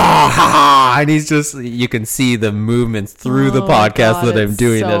 Yeah! And he's just, you can see the movements through the Oh my podcast God, that I'm it's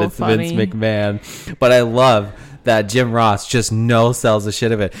doing, so that it's funny. Vince McMahon. But I love that Jim Ross just no sells the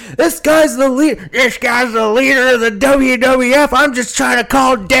shit of it. This guy's the leader of the WWF. I'm just trying to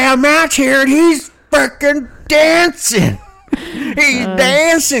call a damn match here, and he's freaking dancing. He's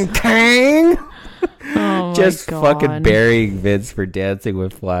dancing, King. Oh Just my fucking God. burying Vince for dancing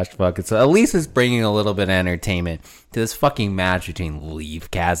with Flash Funk. So at least it's bringing a little bit of entertainment to this fucking match between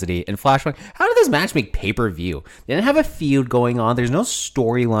Leif Cassidy and Flash Funk. How did this match make pay-per-view? They didn't have a feud going on. There's no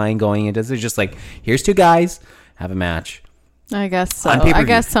storyline going into this. It's just like, here's two guys, have a match. I guess so. On pay-per-view. I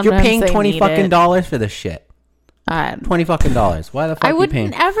guess sometimes you're paying they $20 need fucking it. dollars for this shit. $20 fucking dollars. Why the fuck I you wouldn't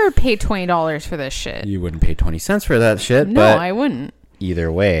paying? ever pay $20 for this shit. You wouldn't pay 20 cents for that shit, No, but I wouldn't. either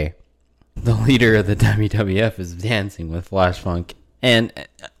way, the leader of the WWF is dancing with Flash Funk. And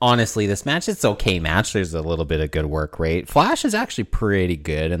honestly, this match, it's okay match. There's a little bit of good work rate. Flash is actually pretty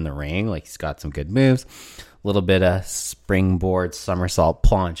good in the ring. Like, he's got some good moves. A little bit of springboard somersault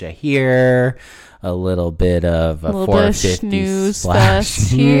plancha here. A little bit of a Little bit of 450 snooze splash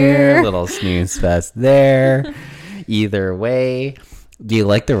fest here. here. A little snooze fest there. Either way. Do you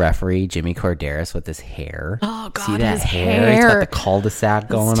like the referee, Jimmy Corderas, with his hair? Oh, God, See that his hair? He's got hair. the cul-de-sac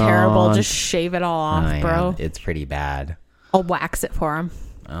going It's terrible. on. Just shave it all off, I am. bro. It's pretty bad. I'll wax it for him.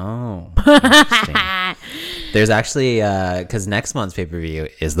 Oh, interesting. There's actually, because next month's pay-per-view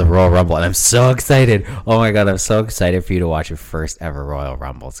is the Royal Rumble, and I'm so excited. Oh my God, I'm so excited for you to watch your first ever Royal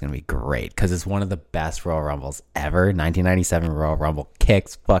Rumble. It's going to be great, because it's one of the best Royal Rumbles ever. 1997 Royal Rumble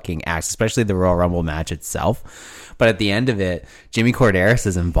kicks fucking ass, especially the Royal Rumble match itself. But at the end of it, Jimmy Corderas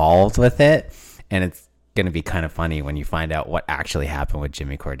is involved with it, and it's going to be kind of funny when you find out what actually happened with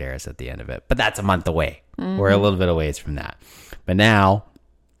Jimmy Corderas at the end of it. But that's a month away. We're a little bit away from that. But now,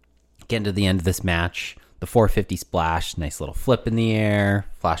 getting to the end of this match, the 450 splash, nice little flip in the air.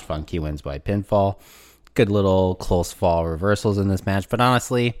 Flash Funky wins by pinfall. Good little close fall reversals in this match. But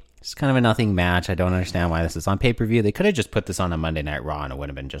honestly, it's kind of a nothing match. I don't understand why this is on pay-per-view. They could have just put this on a Monday Night Raw and it would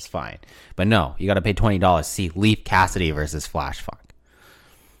have been just fine. But no, you got to pay $20 to see Leif Cassidy versus Flash Funk.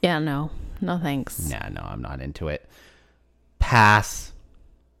 Yeah, no. No thanks. Nah, no, I'm not into it. Pass.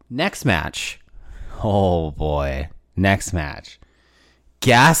 Next match. Oh boy. Next match.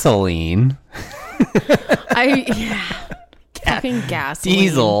 Gasoline. Fucking gasoline.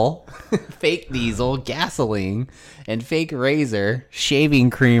 Diesel. Fake Diesel. Gasoline. And fake Razor. Shaving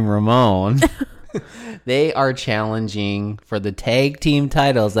Cream Ramon. They are challenging for the tag team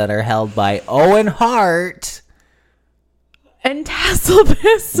titles that are held by Owen Hart. And Tassel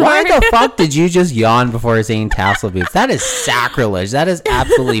Boots. Why the fuck did you just yawn before saying tassel boots? That is sacrilege. That is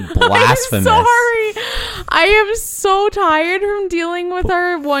absolutely blasphemous. I'm sorry. I am so tired from dealing with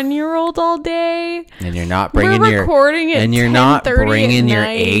our 1-year-old all day. And you're not bringing We're your recording at and you're not 10:30 bringing at your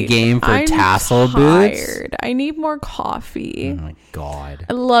night. A game for I'm tassel boots. tired. I need more coffee. Oh my god.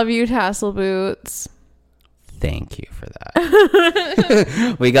 I love you, Tassel Boots. Thank you for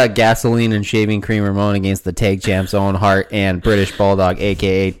that. We got Gasoline and Shaving Cream Ramon against the tag champs Owen Hart and British Bulldog,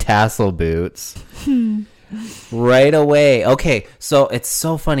 aka Tassel Boots. Right away. Okay, so it's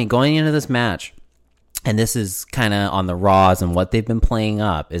so funny going into this match, and this is kind of on the Raws and what they've been playing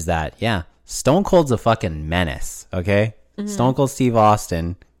up is that, yeah, Stone Cold's a fucking menace, okay? Stone Cold Steve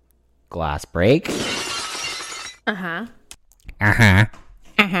Austin, glass break.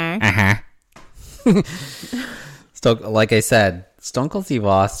 Like I said, Stone Cold Steve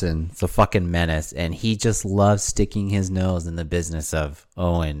Austin's a fucking menace, and he just loves sticking his nose in the business of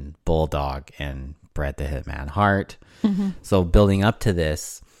Owen, Bulldog, and Bret the Hitman Hart. So building up to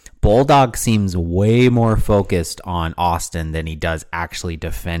this, Bulldog seems way more focused on Austin than he does actually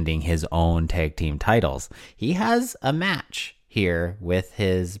defending his own tag team titles. He has a match here with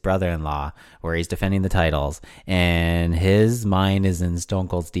his brother-in-law where he's defending the titles, and his mind is in Stone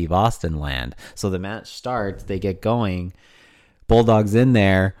Cold Steve Austin land. So the match starts, they get going, Bulldog's in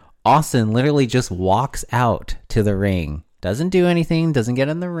there, Austin literally just walks out to the ring, doesn't do anything, doesn't get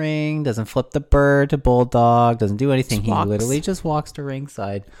in the ring, doesn't flip the bird to Bulldog, doesn't do anything. He literally just walks to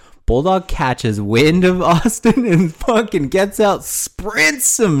ringside. Bulldog catches wind of Austin and fucking gets out,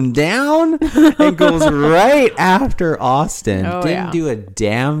 sprints him down, and goes right after Austin. Didn't do a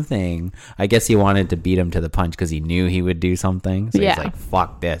damn thing. I guess he wanted to beat him to the punch because he knew he would do something. So he's like,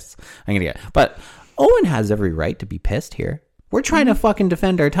 fuck this. I'm going to get... But Owen has every right to be pissed here. We're trying to fucking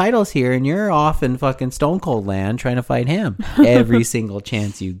defend our titles here, and you're off in fucking Stone Cold land trying to fight him every single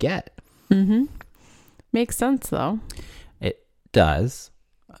chance you get. Makes sense, though. It does.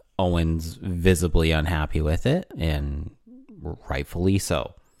 Owen's visibly unhappy with it, and rightfully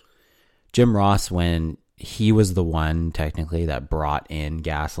so. Jim Ross, when he was the one technically that brought in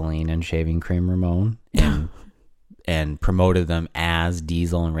Gasoline and Shaving Cream Ramon and promoted them as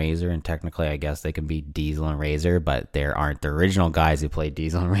Diesel and Razor, and technically I guess they can be Diesel and Razor, but there aren't the original guys who played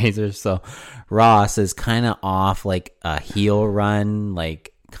Diesel and Razor. So Ross is kind of off like a heel run, like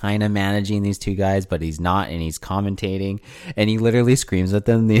kind of managing these two guys, but he's not, and he's commentating, and he literally screams at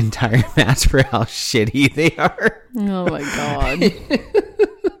them the entire match for how shitty they are. Oh my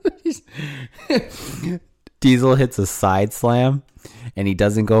god. Diesel hits a side slam, and he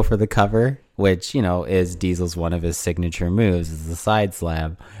doesn't go for the cover, which, you know, is Diesel's one of his signature moves, is the side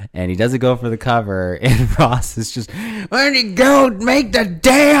slam, and he doesn't go for the cover, and Ross is just, why don't you go make the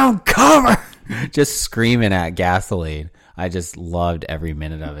damn cover? Just screaming at Gasoline. I just loved every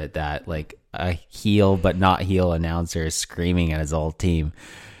minute of it, that like a heel but not heel announcer is screaming at his old team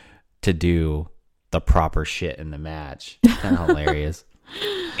to do the proper shit in the match. Kind of hilarious.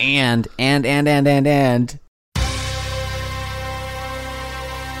 And The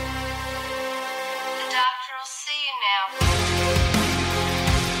doctor will see you now.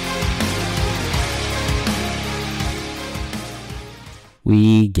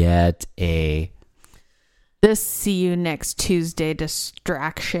 we get a This see you next Tuesday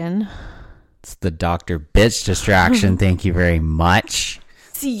distraction. It's the Dr. Bitch distraction. Thank you very much.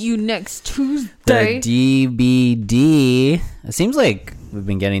 See you next Tuesday. The DBD. It seems like we've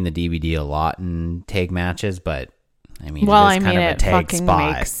been getting the DBD a lot in tag matches, but I mean, Well, it is kind of a it tag fucking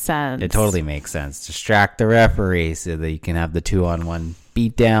spot. makes sense. It totally makes sense. Distract the referee so that you can have the 2-on-1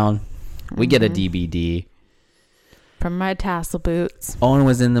 beatdown. We get a DBD. From my tassel boots. Owen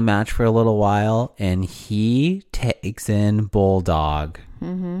was in the match for a little while, and he takes in Bulldog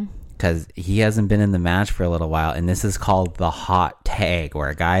because he hasn't been in the match for a little while, and this is called the hot tag, where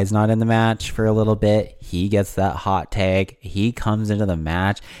a guy's not in the match for a little bit, he gets that hot tag, he comes into the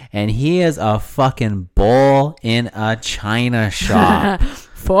match, and he is a fucking bull in a china shop.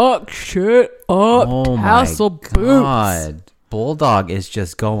 Fuck shit up, Oh tassel my boots. god. Bulldog is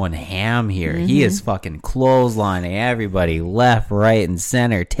just going ham here. He is fucking clotheslining everybody left, right, and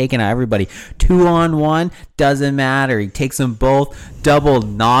center, taking out everybody 2-on-1. Doesn't matter. He takes them both. Double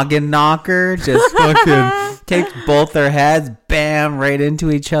noggin knocker. Just fucking takes both their heads. Bam, right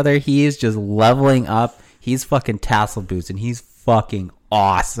into each other. He is just leveling up. He's fucking tassel boots, and he's fucking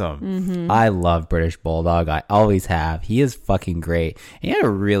awesome. I love British Bulldog. I always have. He is fucking great. He had a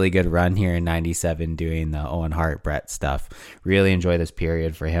really good run here in 97 doing the Owen Hart Bret stuff. Really enjoy this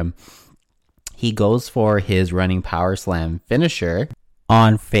period for him. He goes for his running power slam finisher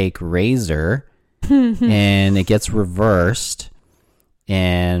on fake Razor, and it gets reversed,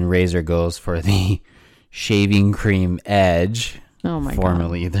 and Razor goes for the shaving cream edge, Oh my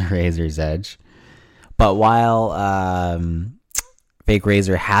formerly the Razor's edge. But while Fake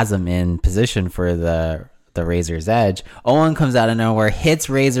Razor has him in position for the the Razor's Edge. Owen comes out of nowhere, hits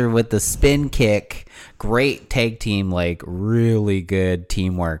Razor with the spin kick. Great tag team, like really good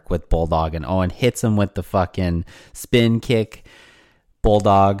teamwork with Bulldog and Owen. Hits him with the fucking spin kick.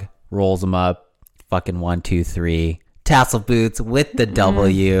 Bulldog rolls him up. Fucking 1, 2, 3. Tassel boots with the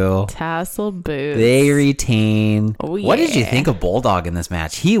W. Tassel boots. They retain. Oh, What did you yeah. think of Bulldog in this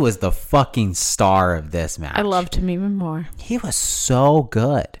match? He was the fucking star of this match. I loved him even more. He was so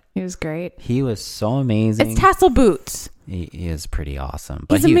good. He was great. He was so amazing. It's Tassel Boots. He is pretty awesome.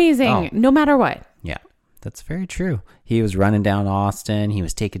 He's amazing, no matter what. Yeah, that's very true. He was running down Austin. He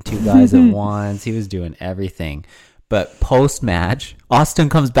was taking 2 guys at once. He was doing everything. But post-match, Austin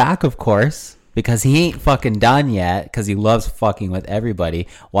comes back, of course, because he ain't fucking done yet, because he loves fucking with everybody.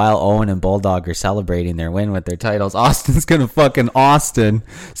 While Owen and Bulldog are celebrating their win with their titles, Austin's gonna fucking Austin.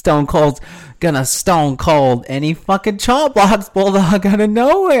 Stone Cold's gonna Stone Cold, and he fucking chop blocks Bulldog out of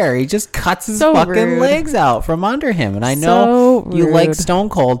nowhere. He just cuts his So fucking rude. legs out from under him. And I know So you like rude. Stone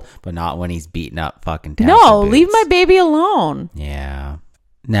Cold, but not when he's beating up fucking Tassel No, Boots. leave my baby alone. Yeah.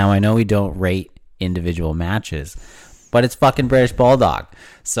 Now I know we don't rate individual matches, but it's fucking British Bulldog.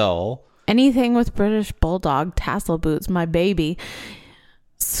 So Anything with British Bulldog, Tassel Boots, my baby,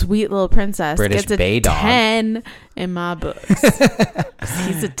 sweet little princess, British gets a Bay Dog. 10 in my books.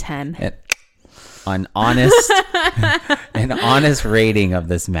 He's a 10. an honest rating of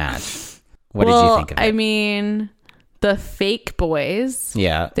this match. What did you think of it? I mean, the fake boys,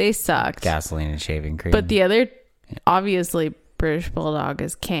 Yeah. they sucked. Gasoline and shaving cream. But the other, obviously, British Bulldog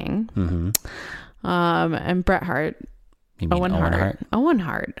is king. Mm-hmm. And Bret Hart. You mean Owen Hart. Owen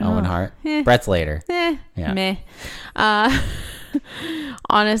Oh, Hart. eh. Brett's later. Yeah. Meh.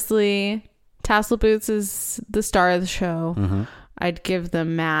 Honestly, Tassel Boots is the star of the show. Mm-hmm. I'd give the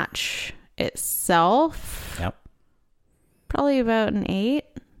match itself Yep. probably about an 8.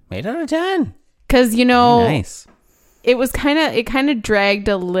 8 out of 10. Because, Very nice. it kind of dragged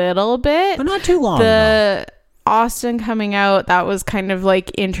a little bit. But not too long. though. The Austin coming out, that was kind of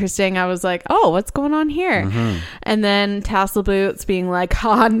like interesting. I was like, oh, what's going on here? Mm-hmm. And then Tassel Boots being like,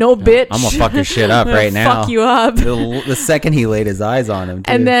 ha, no, bitch. I'm gonna fuck your shit up I'm gonna right now. Fuck you up. The second he laid his eyes on him,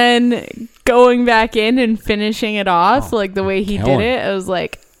 too. And then going back in and finishing it off, like the way he did killing it, I was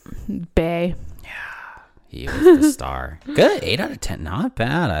like, bae. He was the star. Good. 8 out of 10. Not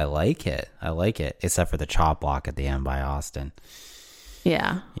bad. I like it. Except for the chop block at the end by Austin.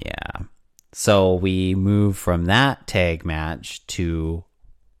 Yeah. Yeah. So we move from that tag match to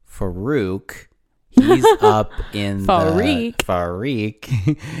Farouk. He's up in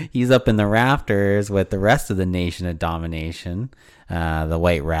Farouk. He's up in the rafters with the rest of the Nation of Domination. The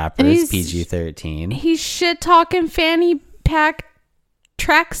White Rappers, he's- PG-13. He's shit talking fanny pack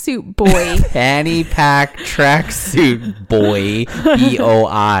tracksuit boy. Fanny pack tracksuit boy.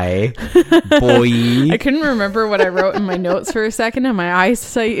 BOI. Boy. I couldn't remember what I wrote in my notes for a second, and my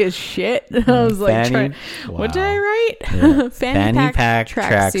eyesite is shit. I was like, what did I write? Yeah. Fanny pack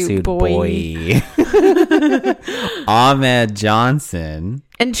tracksuit boy. Ahmed Johnson.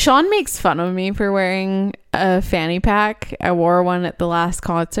 And Sean makes fun of me for wearing a fanny pack. I wore one at the last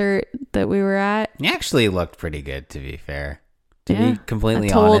concert that we were at. He actually looked pretty good, to be fair. To Yeah, be completely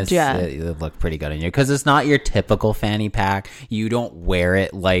I told honest, ya. it looked pretty good on you. Because it's not your typical fanny pack. You don't wear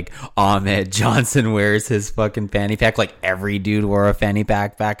it like Ahmed Johnson wears his fucking fanny pack. Like every dude wore a fanny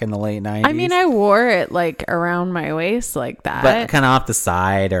pack back in the late 90s. I mean, I wore it like around my waist like that. But kind of off the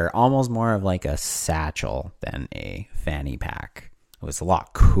side, or almost more of like a satchel than a fanny pack. It was a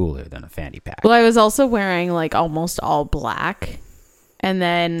lot cooler than a fanny pack. Well, I was also wearing like almost all black. And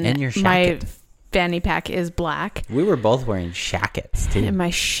then And your my shacket. fanny pack is black. We were both wearing shackets too. And my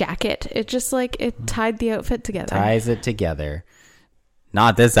shacket, it just like, it tied the outfit together. Ties it together.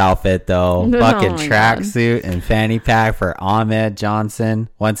 Not this outfit though. Oh Fucking my tracksuit and fanny pack for Ahmed Johnson.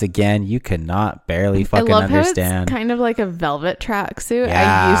 Once again, you could not barely fucking I love understand. how it's kind of like a velvet tracksuit.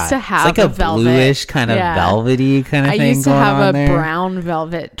 Yeah. I used to have it's like a velvet, bluish kind of yeah. velvety kind of I thing used to going have on a there. brown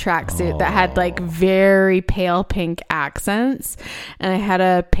velvet tracksuit that had like very pale pink accents, and I had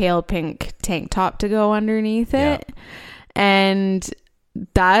a pale pink tank top to go underneath it. And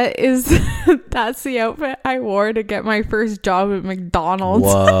that's the outfit I wore to get my first job at McDonald's.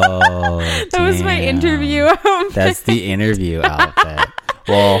 Whoa. That was my damn. interview outfit. That's the interview outfit.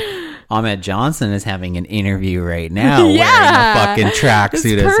 Well, Ahmed Johnson is having an interview right now Yeah. wearing a fucking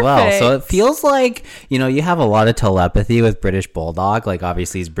tracksuit It's as well. So it perfect. feels like, you have a lot of telepathy with British Bulldog. Like,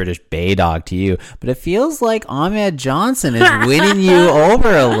 obviously, he's British Bay Dog to you. But it feels like Ahmed Johnson is winning you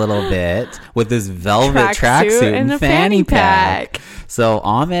over a little bit with this velvet tracksuit and and a fanny fanny pack. pack. So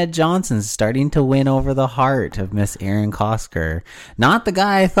Ahmed Johnson's starting to win over the heart of Miss Erin Kosker. Not the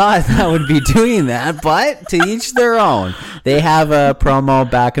guy I thought that would be doing that, but to each their own. They have a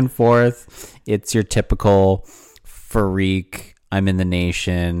promo back and forth. It's your typical Farouk, I'm in the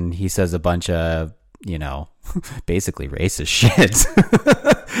nation. He says a bunch of, basically racist shit.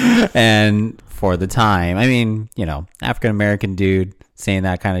 And for the time, African-American dude saying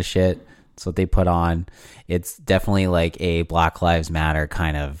that kind of shit. That's what they put on. It's definitely like a Black Lives Matter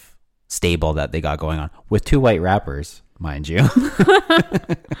kind of stable that they got going on with two white rappers, mind you.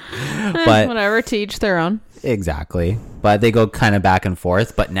 But whatever, to each their own. Exactly. But they go kind of back and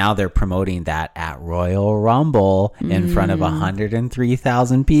forth. But now they're promoting that at Royal Rumble in front of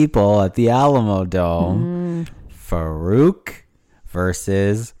 103,000 people at the Alamo Dome. Farouk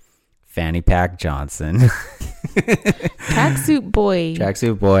versus Fanny Pack Johnson. Tracksuit boy.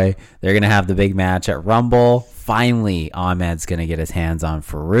 Tracksuit boy. They're going to have the big match at Rumble. Finally, Ahmed's going to get his hands on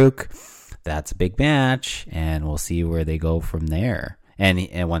Farouk. That's a big match. And we'll see where they go from there.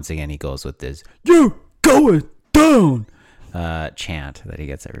 And once again, he goes with this, "You going down," chant that he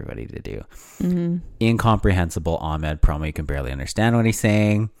gets everybody to do. Incomprehensible Ahmed promo. You can barely understand what he's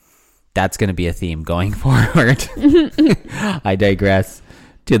saying. That's going to be a theme going forward. I digress.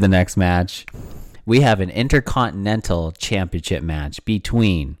 To the next match. We have an Intercontinental Championship match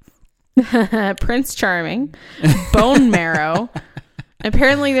between Prince Charming, Bone Marrow.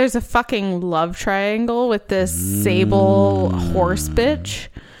 Apparently there's a fucking love triangle with this sable horse bitch.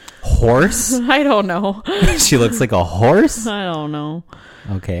 Horse? I don't know. She looks like a horse? I don't know.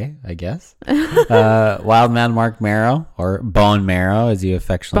 Okay, I guess. Wildman Mark Marrow, or Bone Marrow, as you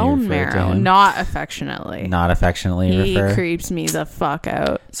affectionately refer to him. Not affectionately. Not affectionately He refer. creeps me the fuck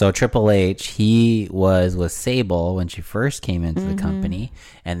out. So Triple H, he was with Sable when she first came into the company,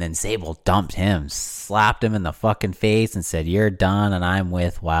 and then Sable dumped him, slapped him in the fucking face, and said, "You're done, and I'm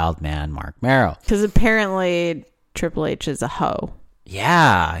with Wildman Mark Marrow." Because apparently Triple H is a hoe.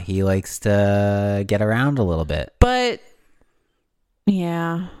 Yeah, he likes to get around a little bit. But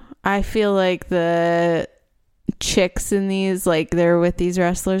yeah, I feel like the chicks in these, like they're with these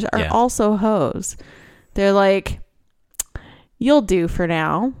wrestlers, are also hoes. They're like, "You'll do for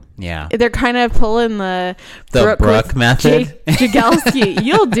now." Yeah. They're kind of pulling the Brooke method. Jagelski,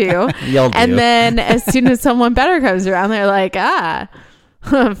 "You'll do." You'll do. And then as soon as someone better comes around, they're like,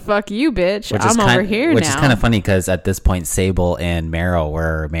 "Fuck you, bitch. I'm over here now." Which is kind of funny because at this point, Sable and Marrow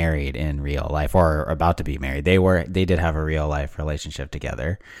were married in real life, or about to be married. They did have a real life relationship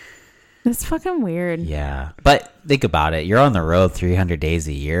together. That's fucking weird. Yeah. But think about it. You're on the road 300 days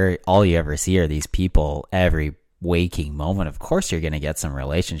a year. All you ever see are these people every waking moment. Of course, you're going to get some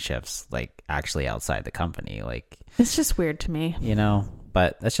relationships, like actually outside the company. Like, It's just weird to me.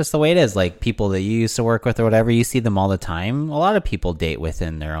 But that's just the way it is. Like, people that you used to work with or whatever, you see them all the time. A lot of people date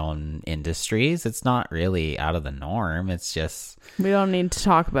within their own industries. It's not really out of the norm. It's just We don't need to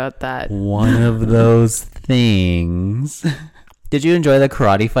talk about that. one of those things. Did you enjoy the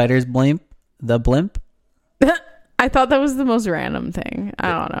Karate Fighters blimp? The blimp? I thought that was the most random thing.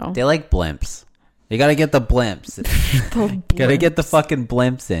 I don't know. They like blimps. You gotta get the blimps. Gotta get the fucking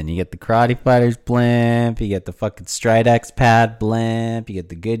blimps in. You get the Karate Fighters blimp. You get the fucking Stridex pad blimp. You get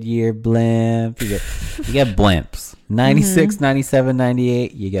the Goodyear blimp. You get blimps. 96, 97,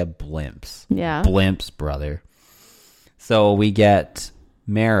 98. You get blimps. Yeah. Blimps, brother. So we get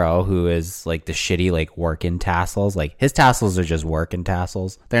Marrow, who is like the shitty like working tassels. Like, his tassels are just working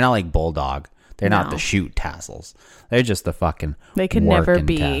tassels. They're not like Bulldog. They're not the shoot tassels. They're just the fucking They can never working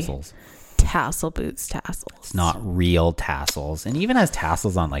be tassels. tassel boots tassels. It's not real tassels, and even has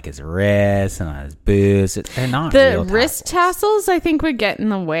tassels on like his wrists and on his boots. They're not The real wrist tassels, I think, would get in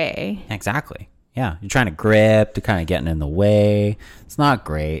the way. Exactly. Yeah, you're trying to grip. They're kind of getting in the way. It's not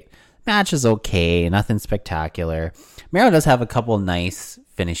great. Match is okay. Nothing spectacular. Marrow does have a couple nice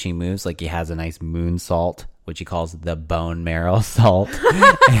finishing moves. Like, he has a nice moonsault, which he calls the bone marrow salt.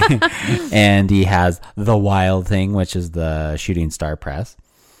 And he has the wild thing, which is the shooting star press.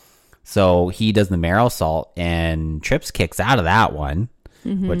 So he does the marrow salt, and Trips kicks out of that one,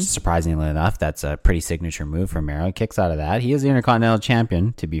 which surprisingly enough, that's a pretty signature move from Marrow. He kicks out of that. He is the Intercontinental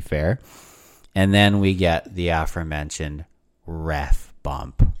Champion, to be fair. And then we get the aforementioned ref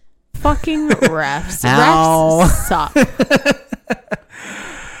bump. Fucking refs. Ow. Refs suck.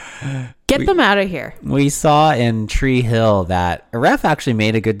 Get them out of here. We saw in Tree Hill that a ref actually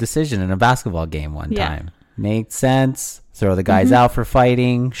made a good decision in a basketball game one time. Made sense. Throw the guys out for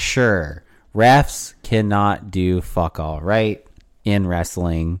fighting. Sure. Refs cannot do fuck all, right? In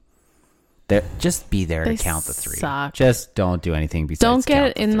wrestling, Just be there They to count the 3. suck. Just don't do anything besides Don't get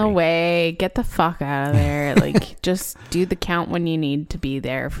count the in the 3. way. Get the fuck out of there. Like, just do the count when you need to be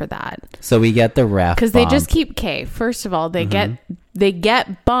there for that. So we get the ref Because they just bump, keep first of all, they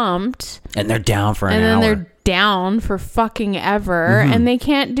get bumped, and they're down for an and then hour. they're down for fucking ever, and they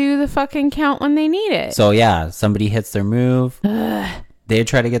can't do the fucking count when they need it. So yeah, somebody hits their move. They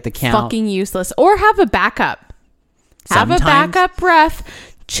try to get the count. Fucking useless. Or have a backup. Have a Sometimes- backup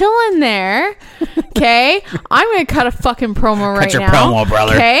ref chilling there. Okay? I'm going to cut a fucking promo right your now. promo,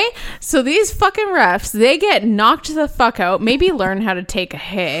 brother. Okay? So these fucking refs, they get knocked the fuck out. Maybe learn how to take a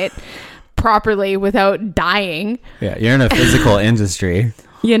hit properly without dying. Yeah, you're in a physical industry.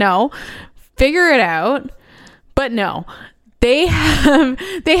 You know? Figure it out. But no. They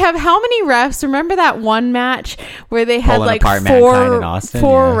have how many refs? Remember that one match where they had Pulling like apart Mankind and Austin?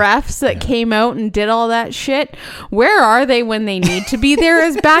 four Yeah. refs that came out and did all that shit? Where are they when they need to be there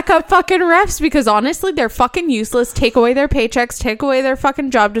as backup fucking refs? Because honestly, they're fucking useless. Take away their paychecks, take away their fucking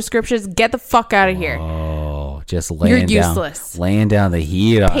job descriptions, get the fuck out of here. Oh, just laying down, useless. laying down the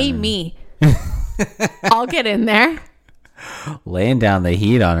heat on Pay me. I'll get in there. laying down the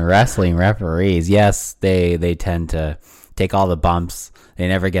heat on wrestling referees. Yes, they tend to take all the bumps. They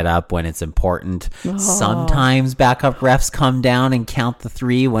never get up when it's important. Sometimes backup refs come down and count the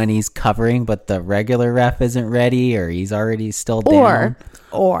 3 when he's covering, but the regular ref isn't ready, or he's already still down.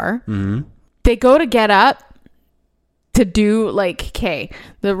 Or they go to get up to do like, okay,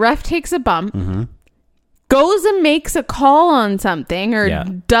 the ref takes a bump, goes and makes a call on something or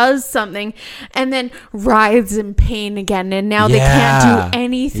does something, and then writhes in pain again, and now they can't do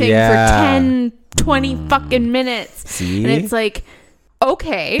anything for 10, 20 fucking minutes. See? And it's like,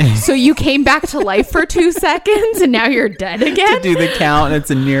 okay, so you came back to life for 2 seconds and now you're dead again? Do the count, and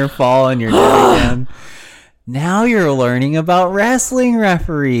it's a near fall, and you're dead again. Now you're learning about wrestling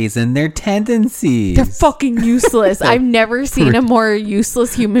referees and their tendencies. They're fucking useless. I've never seen a more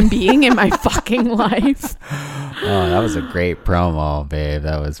useless human being in my fucking life. Oh, that was a great promo, babe.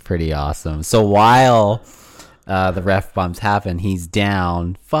 That was pretty awesome. So while the ref bumps happen, he's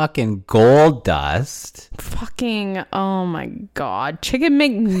down. Fucking Gold Dust. Fucking, oh my god. Chicken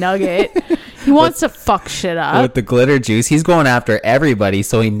McNugget. He wants to fuck shit up. With the glitter juice, he's going after everybody.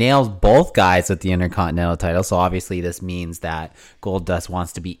 So he nails both guys with the Intercontinental title. So obviously this means that Gold Dust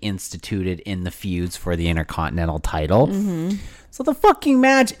wants to be instituted in the feuds for the Intercontinental title. So the fucking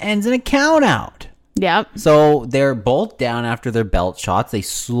match ends in a count out. Yep. So they're both down after their belt shots. They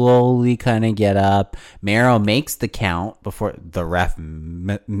slowly kind of get up. Mero makes the count before the ref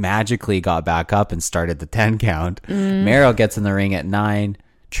magically got back up and started the 10 count. Mero gets in the ring at 9.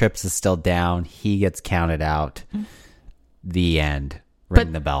 Trips is still down. He gets counted out. The end.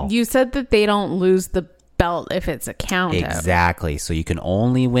 Ring the bell. You said that they don't lose the belt if it's a count out. Exactly. So you can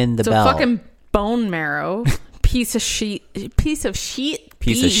only win the So belt. fucking bone marrow. Piece of sheet. Piece of sheet.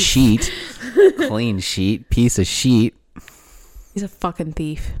 Clean sheet. Piece of sheet. He's a fucking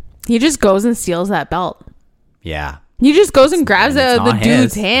thief. He just goes and steals that belt. Yeah. He just goes and grabs it And it's out of the not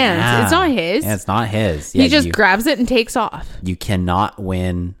dude's his. hands. Yeah. It's not his. Yeah, it's not his. He just grabs it and takes off. You cannot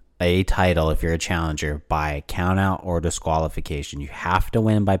win a title if you're a challenger by count out or disqualification. You have to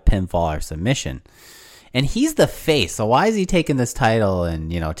win by pinfall or submission. And he's the face, so why is he taking this title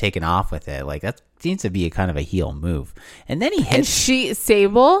and, taking off with it? Like, that seems to be a kind of a heel move. And then he And hits...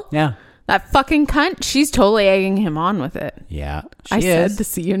 Sable, Yeah. that fucking cunt, she's totally egging him on with it. Yeah. I she said is. the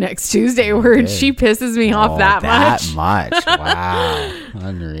see you next Tuesday word. She pisses me off that much. Wow.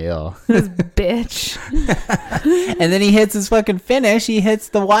 Unreal. This bitch. And then he hits his fucking finish. He hits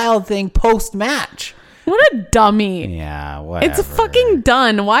the Wild Thing post-match. What a dummy. Yeah, whatever. It's fucking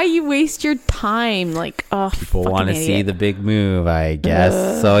done. Why you waste your time? Like, oh, People want to see the big move, I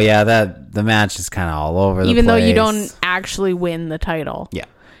guess. So yeah, the match is kind of all over the place. Even though you don't actually win the title. Yeah.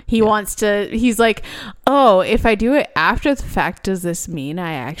 He wants to, he's like, oh, if I do it after the fact, does this mean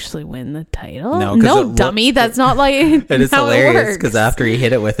I actually win the title? No, 'cause No, dummy. That's not like It is how hilarious because works. after he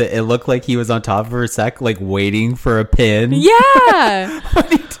hit it with it, it looked like he was on top for a sec, like waiting for a pin. Yeah.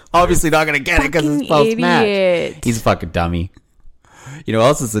 Obviously not going to get it because it's Fucking post-match. idiot. He's a fucking dummy. You know who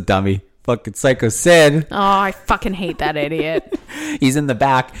else is a dummy? Fucking Psycho Sid. Oh, I fucking hate that idiot. He's in the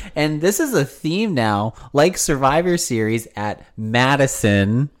back. And this is a theme now, like Survivor Series at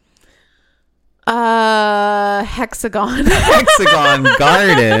Madison Hexagon. Hexagon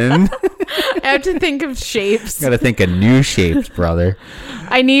Garden. I have to think of shapes. Gotta think of new shapes, brother.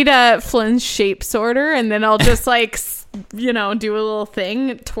 I need a Flynn's shape sorter, and then I'll just do a little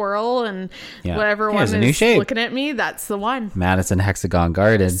thing, twirl, and Yeah. whatever Here's one a new is shape. looking at me, that's the one. Madison Hexagon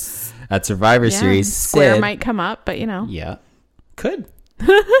Garden at Survivor Yeah, Series. square Sid. might come up, but Yeah. Could.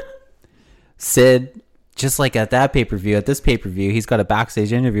 Sid, just like at that pay-per-view, at this pay-per-view, he's got a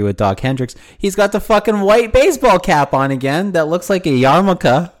backstage interview with Doc Hendricks. He's got the fucking white baseball cap on again that looks like a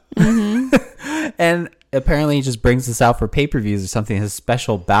yarmulke. And apparently he just brings this out for pay-per-views or something, his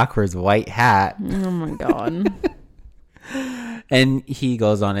special backwards white hat. Oh my God. And he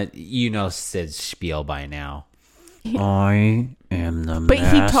goes on it. You know Sid's spiel by now. I am the But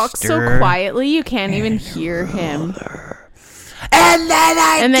master. he talks so quietly, you can't even hear him. And then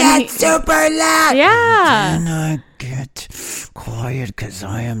I get super loud. Yeah. And I get quiet because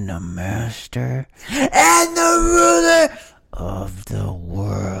I am the master and the ruler of the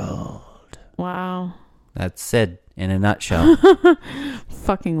world. Wow. That's Sid in a nutshell.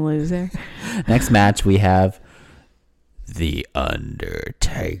 Fucking loser. Next match we have The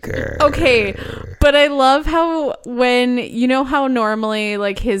Undertaker. Okay, but I love how when, you know how normally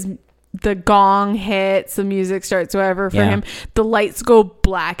like the gong hits, the music starts, whatever for him, the lights go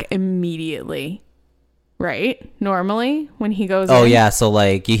black immediately. Right? Normally when he goes Oh in. yeah, so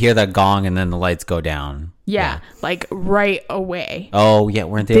like you hear that gong and then the lights go down. Yeah, like right away. Oh yeah,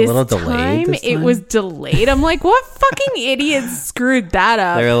 weren't they a little delayed? This It time? was delayed. I'm like, what fucking idiots screwed that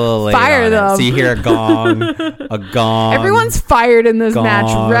up? They're a little late. Fire on them. It. So you hear a gong. Everyone's fired in this match.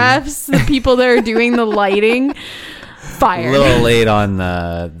 Gong. Refs, the people that are doing the lighting, a fired. little late on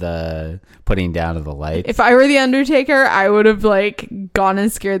the putting down of the lights. If I were the Undertaker, I would have like gone and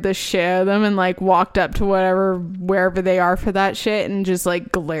scared the shit out of them and like walked up to wherever they are for that shit and just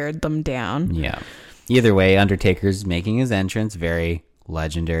like glared them down. Yeah. Either way, Undertaker's making his entrance. Very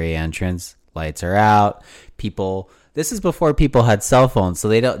legendary entrance. Lights are out. This is before people had cell phones, so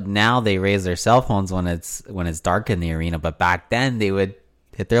they raise their cell phones when it's dark in the arena. But back then they would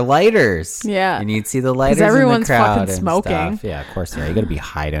hit their lighters. Yeah. And you'd see the lighters in everyone's the crowd fucking and smoking. stuff. Yeah, of course. Yeah, you got to be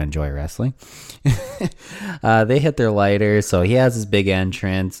high to enjoy wrestling. They hit their lighters, so he has his big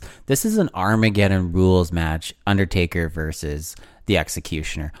entrance. This is an Armageddon Rules match. Undertaker versus the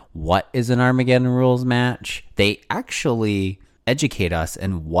Executioner. What is an Armageddon Rules match? They actually educate us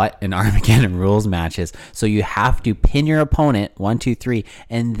in what an Armageddon Rules match is. So you have to pin your opponent 1, 2, 3,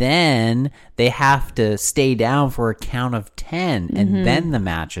 and then they have to stay down for a count of 10, and then the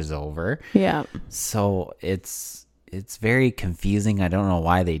match is over. Yeah. So it's very confusing. I don't know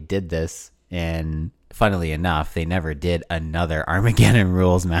why they did this, and funnily enough, they never did another Armageddon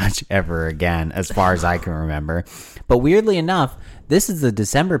Rules match ever again, as far as I can remember. But weirdly enough, this is the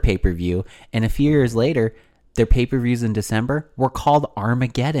December pay-per-view, and a few years later, their pay-per-views in December were called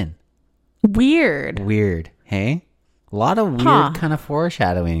Armageddon. Weird. Hey? A lot of weird kind of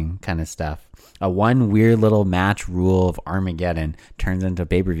foreshadowing kind of stuff. One weird little match rule of Armageddon turns into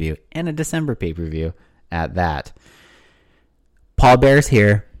pay-per-view, and a December pay-per-view at that. Paul Bear's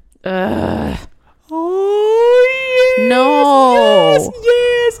here. Oh, yes. No.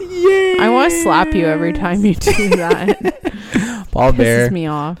 Yes. I want to slap you every time you do that. Paul Bear, Pisses me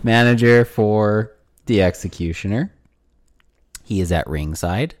off. manager for the Executioner. He is at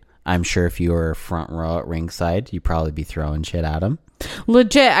ringside. I'm sure if you were front row at ringside, you'd probably be throwing shit at him.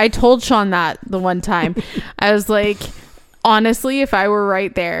 Legit, I told Sean that the one time. I was like, honestly, if I were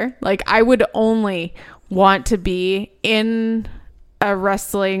right there, like I would only want to be in a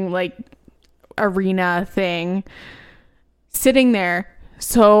wrestling like arena thing, sitting there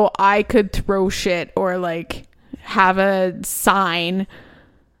so I could throw shit or like have a sign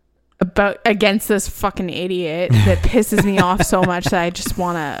against this fucking idiot that pisses me off so much that I just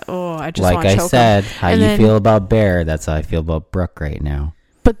want to want to choke him. Like I said, how And you then- feel about Bear, that's how I feel about Brooke right now.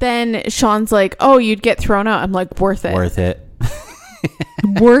 But then Sean's like, oh, you'd get thrown out. I'm like, worth it. Worth it.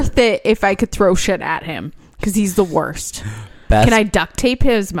 Worth it if I could throw shit at him because he's the worst. Best Can I duct tape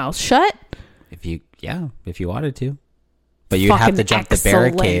his mouth shut? if you wanted to. But you'd have Fucking to jump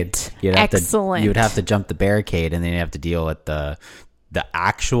excellent. the barricade. Excellent. You would have to jump the barricade, and then you have to deal with the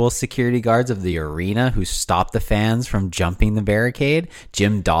actual security guards of the arena who stop the fans from jumping the barricade.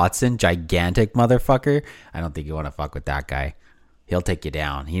 Jim Dotson, gigantic motherfucker. I don't think you want to fuck with that guy. He'll take you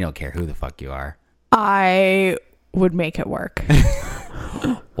down. He don't care who the fuck you are. I would make it work.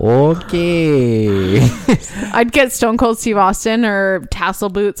 Okay. I'd get Stone Cold Steve Austin or Tassel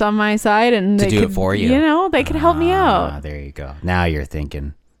Boots on my side and To they do could, it for you. You know, they could help me out. There you go. Now you're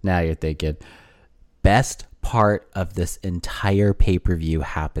thinking. Best part of this entire pay-per-view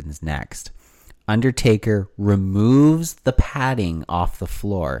happens next. Undertaker removes the padding off the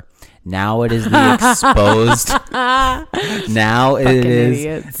floor. Now it is the exposed. Now it Fucking is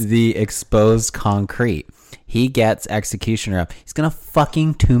idiots. the exposed concrete. He gets Executioner up. He's gonna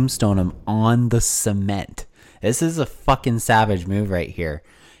fucking tombstone him on the cement. This is a fucking savage move right here.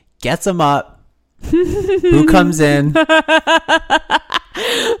 Gets him up. Who comes in? The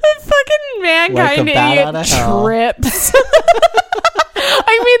fucking man Like a Mankind bat out idiot of hell. trips.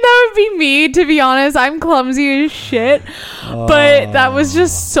 I mean, that would be me, to be honest. I'm clumsy as shit. But that was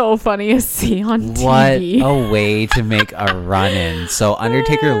just so funny to see on What TV. a way to make a run in. So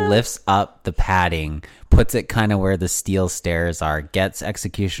Undertaker lifts up the padding, puts it kind of where the steel stairs are, gets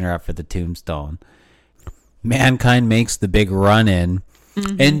Executioner up for the tombstone. Mankind makes the big run in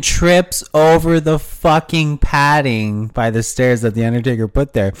and trips over the fucking padding by the stairs that the Undertaker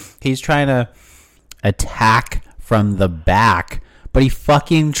put there. He's trying to attack from the back, but he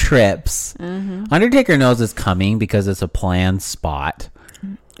fucking trips. Undertaker knows it's coming because it's a planned spot.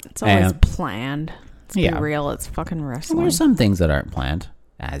 It's always And- planned. Let's Yeah. be real. It's fucking And wrestling. there's some things that aren't planned,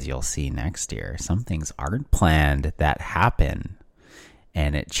 as you'll see next year. Some things aren't planned that happen,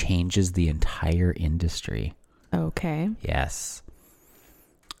 and it changes the entire industry. Okay. Yes.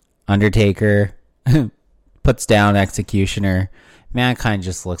 Undertaker puts down Executioner. Mankind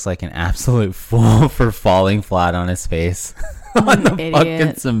just looks like an absolute fool for falling flat on his face on the Idiot.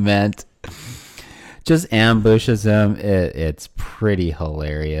 fucking cement. Just ambushes him. It's pretty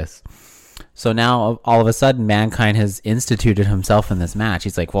hilarious. So now, all of a sudden, Mankind has instituted himself in this match.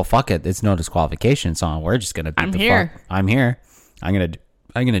 He's like, "Well, fuck it. It's no disqualification, so we're just gonna beat I'm the here. fuck. I'm here. I'm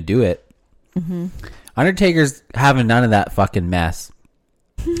gonna do it." Undertaker's having none of that fucking mess.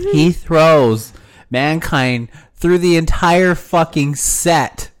 He throws Mankind through the entire fucking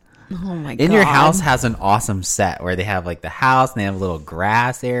set. Oh my god. In Your House has an awesome set where they have like the house and they have a little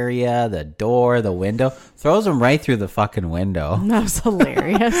grass area, the door, the window. Throws him right through the fucking window. That was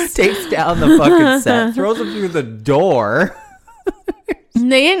hilarious. Takes down the fucking set. Throws him through the door.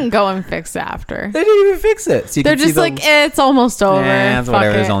 They didn't go and fix after. They didn't even fix it. So you They're can see just the- like, it's almost over. It's Fuck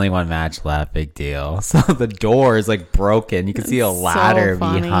whatever. it. There's only one match left. Big deal. So the door is like broken. You can see a It's so ladder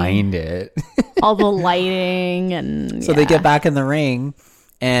funny. behind it. All the lighting and So they get back in the ring,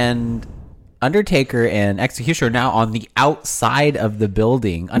 and Undertaker and Executioner are now on the outside of the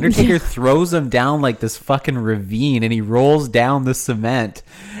building. Undertaker throws him down like this fucking ravine, and he rolls down the cement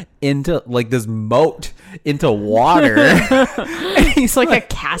into like this moat into water. And he's like a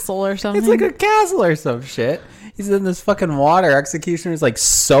castle or something. it's like a castle or some shit. He's in this fucking water. Executioner's like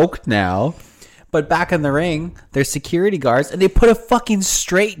soaked now. But back in the ring, there's security guards, and they put a fucking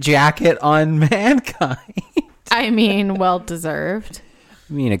straitjacket on Mankind. I mean, well deserved.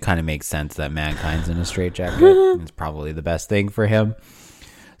 I mean, it kind of makes sense that Mankind's in a straitjacket. It's probably the best thing for him.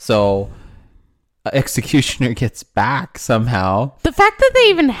 So, Executioner gets back somehow. The fact that they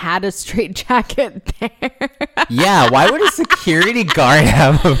even had a straight jacket there. Yeah, why would a security guard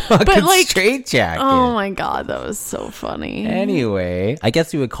have a fucking like, straitjacket? Oh my god, that was so funny. Anyway, I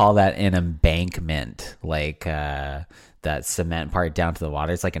guess we would call that an embankment, like that cement part down to the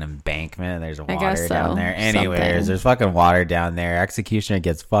water. It's like an embankment. There's water guess so. down there. Anyways, Something. there's fucking water down there. Executioner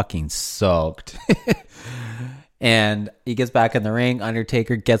gets fucking soaked. And he gets back in the ring.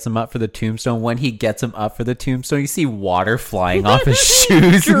 Undertaker gets him up for the tombstone. When he gets him up for the tombstone, you see water flying off his shoes.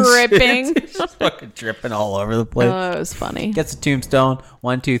 and shit. Dripping. It's just fucking dripping all over the place. Oh, it was funny. Gets the tombstone.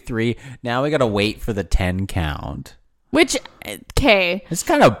 1, 2, 3. Now we gotta wait for the 10 count. Which, okay, It's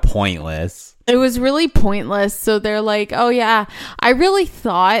kind of pointless. it was really pointless. So they're like, oh yeah, I really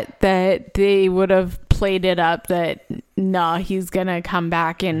thought that they would have played it up that, nah, he's gonna come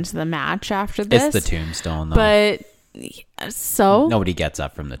back into the match after this. It's the tombstone, though. But, so? Nobody gets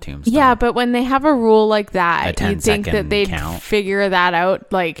up from the tombstone. Yeah, but when they have a rule like A that, 10 you'd think that second they'd count. figure that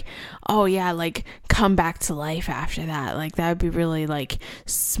out. Like, oh yeah, like come back to life after that. Like that would be really like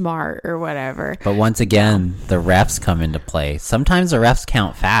smart or whatever. But once again, the refs come into play. Sometimes the refs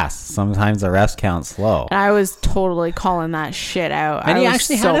count fast. Sometimes the refs count slow. And I was totally calling that shit out. And I he was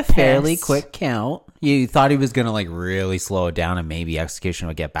actually so had a fairly pissed. quick count. You thought he was going to like really slow it down and maybe Execution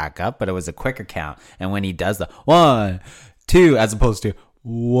would get back up, but it was a quicker count. And when he does the 1, 2, as opposed to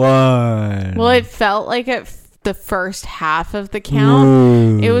 1. Well, it felt like the first half of the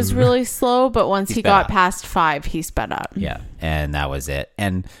count, it was really slow. But once he sped got up. past 5, he sped up. Yeah, and that was it.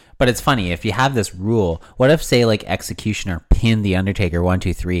 But it's funny, if you have this rule, what if, say, like Executioner pinned the Undertaker 1,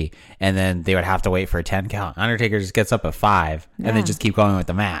 2, 3, and then they would have to wait for a 10 count. Undertaker just gets up at 5, and Yeah. they just keep going with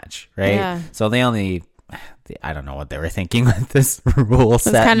the match, right? Yeah. So they only, I don't know what they were thinking with this rule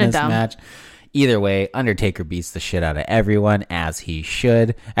set in kinda this dumb. match. Either way, Undertaker beats the shit out of everyone, as he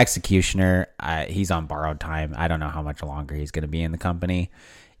should. Executioner, he's on borrowed time. I don't know how much longer he's going to be in the company.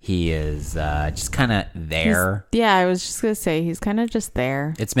 He is just kind of there. Yeah, I was just gonna say he's kind of just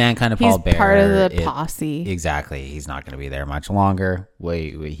there. It's Mankind of He's Paul Bear. part of the posse. Exactly. He's not going to be there much longer.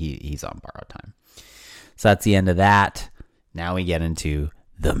 He's on borrowed time. So that's the end of that. Now we get into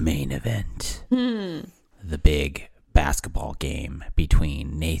the main event. The big basketball game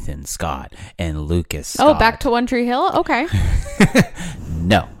between Nathan Scott and Lucas Scott. Oh, back to One Tree Hill? Okay.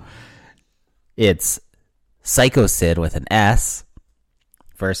 No. It's Psycho Sid with an S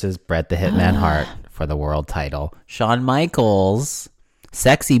versus Bret the Hitman Hart for the world title. Shawn Michaels,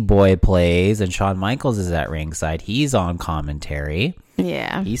 Sexy Boy plays, and Shawn Michaels is at ringside. He's on commentary.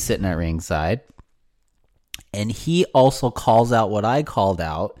 Yeah. He's sitting at ringside. And he also calls out what I called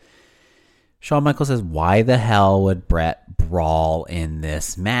out. Shawn Michaels says, why the hell would Bret brawl in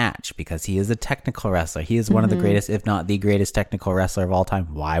this match? Because he is a technical wrestler. He is one of the greatest, if not the greatest technical wrestler of all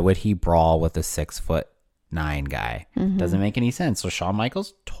time. Why would he brawl with a 6'9" guy? Doesn't make any sense. So Shawn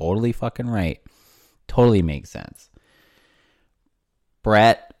Michaels, totally fucking right. Totally makes sense.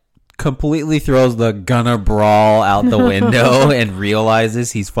 Bret completely throws the gonna brawl out the window and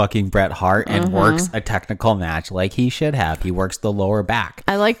realizes he's fucking Bret Hart and works a technical match like he should have. He works the lower back.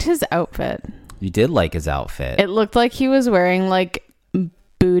 I liked his outfit. You did like his outfit. It looked like he was wearing like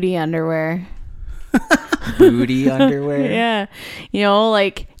booty underwear. Booty underwear? Yeah. You know,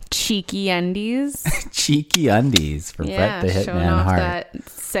 like cheeky undies. Cheeky undies for Bret the showing Hitman off Hart. that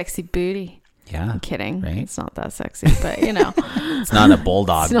sexy booty. Yeah. I'm kidding. Right? It's not that sexy, but you know. It's not a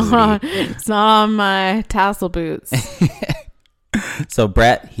bulldog booty. It's not on my tassel boots. So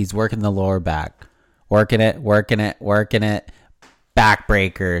Bret, he's working the lower back. Working it.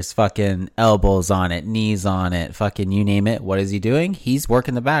 Backbreakers, fucking elbows on it, knees on it, fucking you name it. What is he doing? He's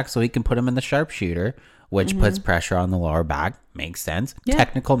working the back so he can put him in the sharpshooter, which puts pressure on the lower back. Makes sense. Yeah.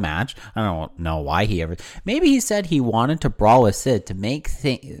 Technical match. I don't know why he ever... Maybe he said he wanted to brawl with Sid to make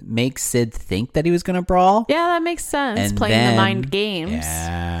Sid think that he was going to brawl. Yeah, that makes sense. And Playing then- the mind games.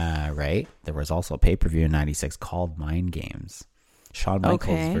 Yeah, right. There was also a pay-per-view in 96 called Mind Games. Shawn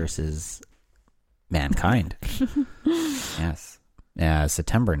Michaels versus Mankind. Yes.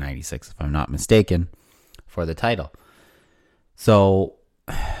 September 96, if I'm not mistaken, for the title. So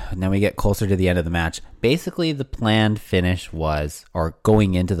then we get closer to the end of the match. Basically, the planned finish was, or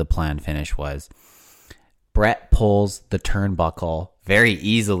going into the planned finish was, Bret pulls the turnbuckle very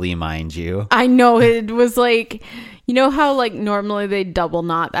easily, mind you. I know, it was like, you know how like normally they double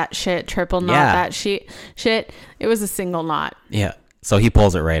knot that shit, triple knot that shit? It was a single knot. Yeah. So he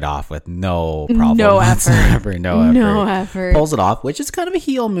pulls it right off with no problem No whatsoever. No effort. Pulls it off, which is kind of a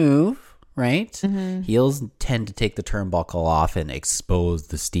heel move, right? Heels tend to take the turnbuckle off and expose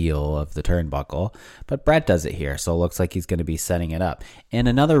the steel of the turnbuckle. But Bret does it here, so it looks like he's going to be setting it up. And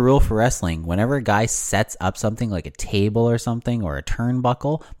another rule for wrestling, whenever a guy sets up something like a table or something or a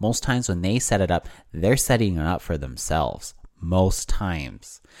turnbuckle, most times when they set it up, they're setting it up for themselves. Most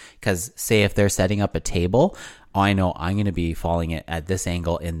times. Because say if they're setting up a table... I know I'm going to be falling it at this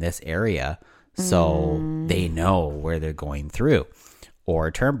angle in this area, so they know where they're going through, or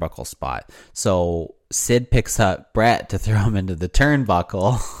a turnbuckle spot. So Sid picks up Bret to throw him into the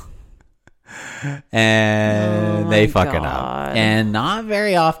turnbuckle, and they fuck it up. And not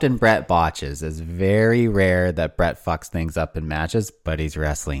very often Bret botches. It's very rare that Bret fucks things up in matches, but he's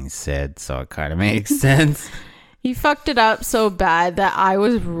wrestling Sid, so it kind of makes sense. He fucked it up so bad that I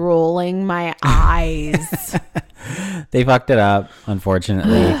was rolling my eyes. They fucked it up,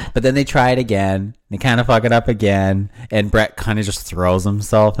 unfortunately. But then they try it again. They kind of fuck it up again. And Bret kind of just throws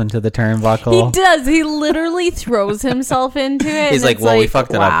himself into the turnbuckle. He does. He literally throws himself into it. He's like, well, we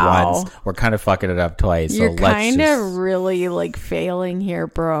fucked it wow. up once. We're kind of fucking it up twice. You're so let's kind of really like failing here,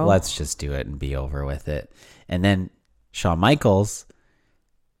 bro. Let's just do it and be over with it. And then Shawn Michaels,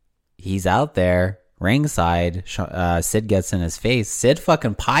 he's out there. Ringside, Sid gets in his face. Sid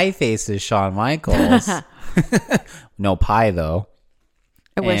fucking pie faces Shawn Michaels. No pie, though.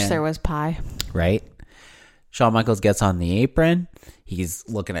 I wish there was pie. Right? Shawn Michaels gets on the apron. He's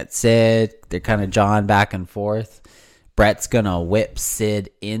looking at Sid. They're kind of jawing back and forth. Bret's going to whip Sid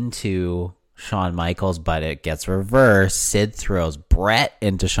into Shawn Michaels, but it gets reversed. Sid throws Bret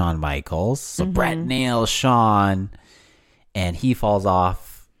into Shawn Michaels. So Bret nails Shawn, and he falls off.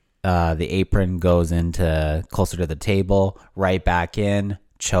 The apron goes into closer to the table, right back in,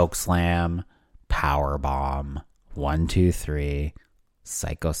 choke slam, power bomb, 1, 2, 3,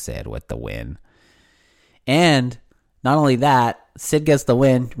 Psycho Sid with the win. And not only that, Sid gets the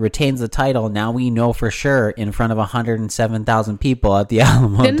win, retains the title. Now we know for sure in front of 107,000 people at the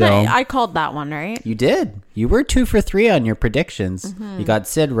Alamo Dome. I called that one, right? You did. You were 2 for 3 on your predictions. You got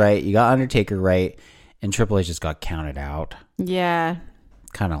Sid right, you got Undertaker right, and Triple H just got counted out. Yeah.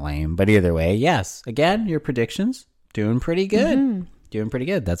 Kind of lame, but either way, yes. Again, your predictions doing pretty good. Doing pretty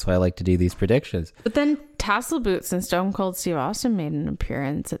good. That's why I like to do these predictions. But then Tassel Boots and Stone Cold Steve Austin made an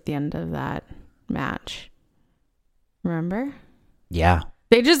appearance at the end of that match. Remember? Yeah.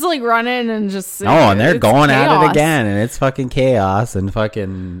 They just like run in and just and they're it's going at it chaos. again, and it's fucking chaos, and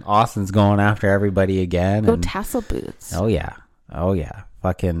fucking Austin's going after everybody again. Go and, tassel boots. oh yeah,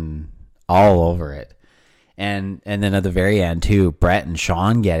 fucking all over it. And then at the very end too, Brett and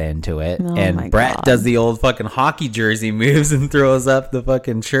Sean get into it, my and Brett God. does the old fucking hockey jersey moves and throws up the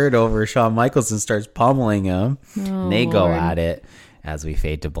fucking shirt over Shawn Michaels and starts pummeling him. And they go Lord. at it as we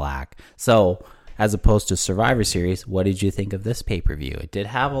fade to black. So, as opposed to Survivor Series, what did you think of this pay-per-view? It did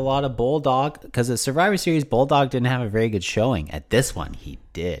have a lot of Bulldog, because at Survivor Series, Bulldog didn't have a very good showing. At this one, he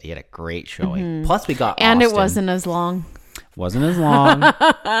did. He had a great showing. Plus, we got And Austin. it wasn't as long. Wasn't as long.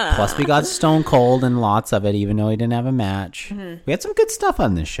 Plus, we got Stone Cold and lots of it, even though he didn't have a match. We had some good stuff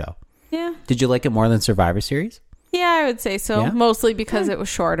on this show. Yeah. Did you like it more than Survivor Series? Yeah, I would say so. Yeah? Mostly because it was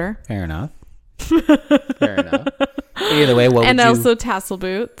shorter. Fair enough. Fair enough. Either way, what And would you also tassel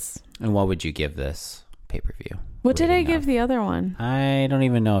boots. and what would you give this pay-per-view? What did I rating give of? the other one? I don't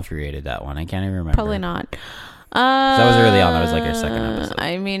even know if you rated that one. I can't even remember. Probably not. That was early on. That was like our second episode.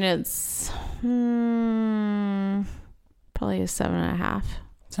 I mean, it's probably a 7.5.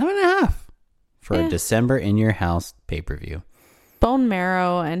 7.5 for Yeah. a December in your house pay-per-view. Bone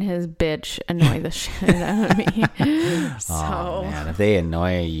Marrow and his bitch annoy the shit out of me. So Oh man, if they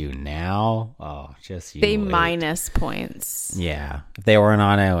annoy you now, just you they wait. minus points. Yeah, if they weren't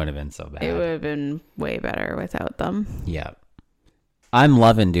on it would have been so bad. It would have been way better without them. Yeah. I'm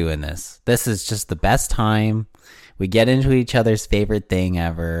loving doing this. This is just the best time. We get into each other's favorite thing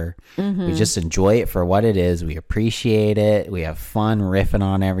ever. We just enjoy it for what it is. We appreciate it. We have fun riffing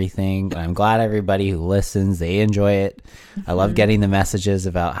on everything. I'm glad everybody who listens, they enjoy it. I love getting the messages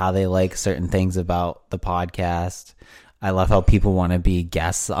about how they like certain things about the podcast. I love how people want to be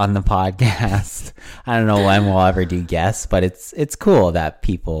guests on the podcast. I don't know when we'll ever do guests, but it's cool that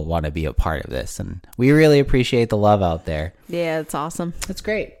people want to be a part of this, and we really appreciate the love out there. Yeah, it's awesome. That's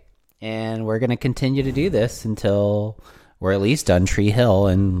great. And we're going to continue to do this until we're at least done Tree Hill,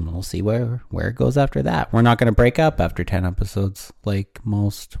 and we'll see where it goes after that. We're not going to break up after 10 episodes like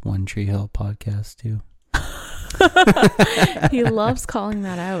most One Tree Hill podcasts do. He loves calling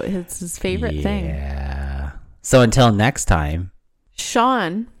that out. It's his favorite thing. Yeah. So until next time.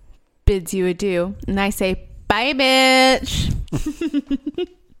 Sean bids you adieu, and I say, bye, bitch.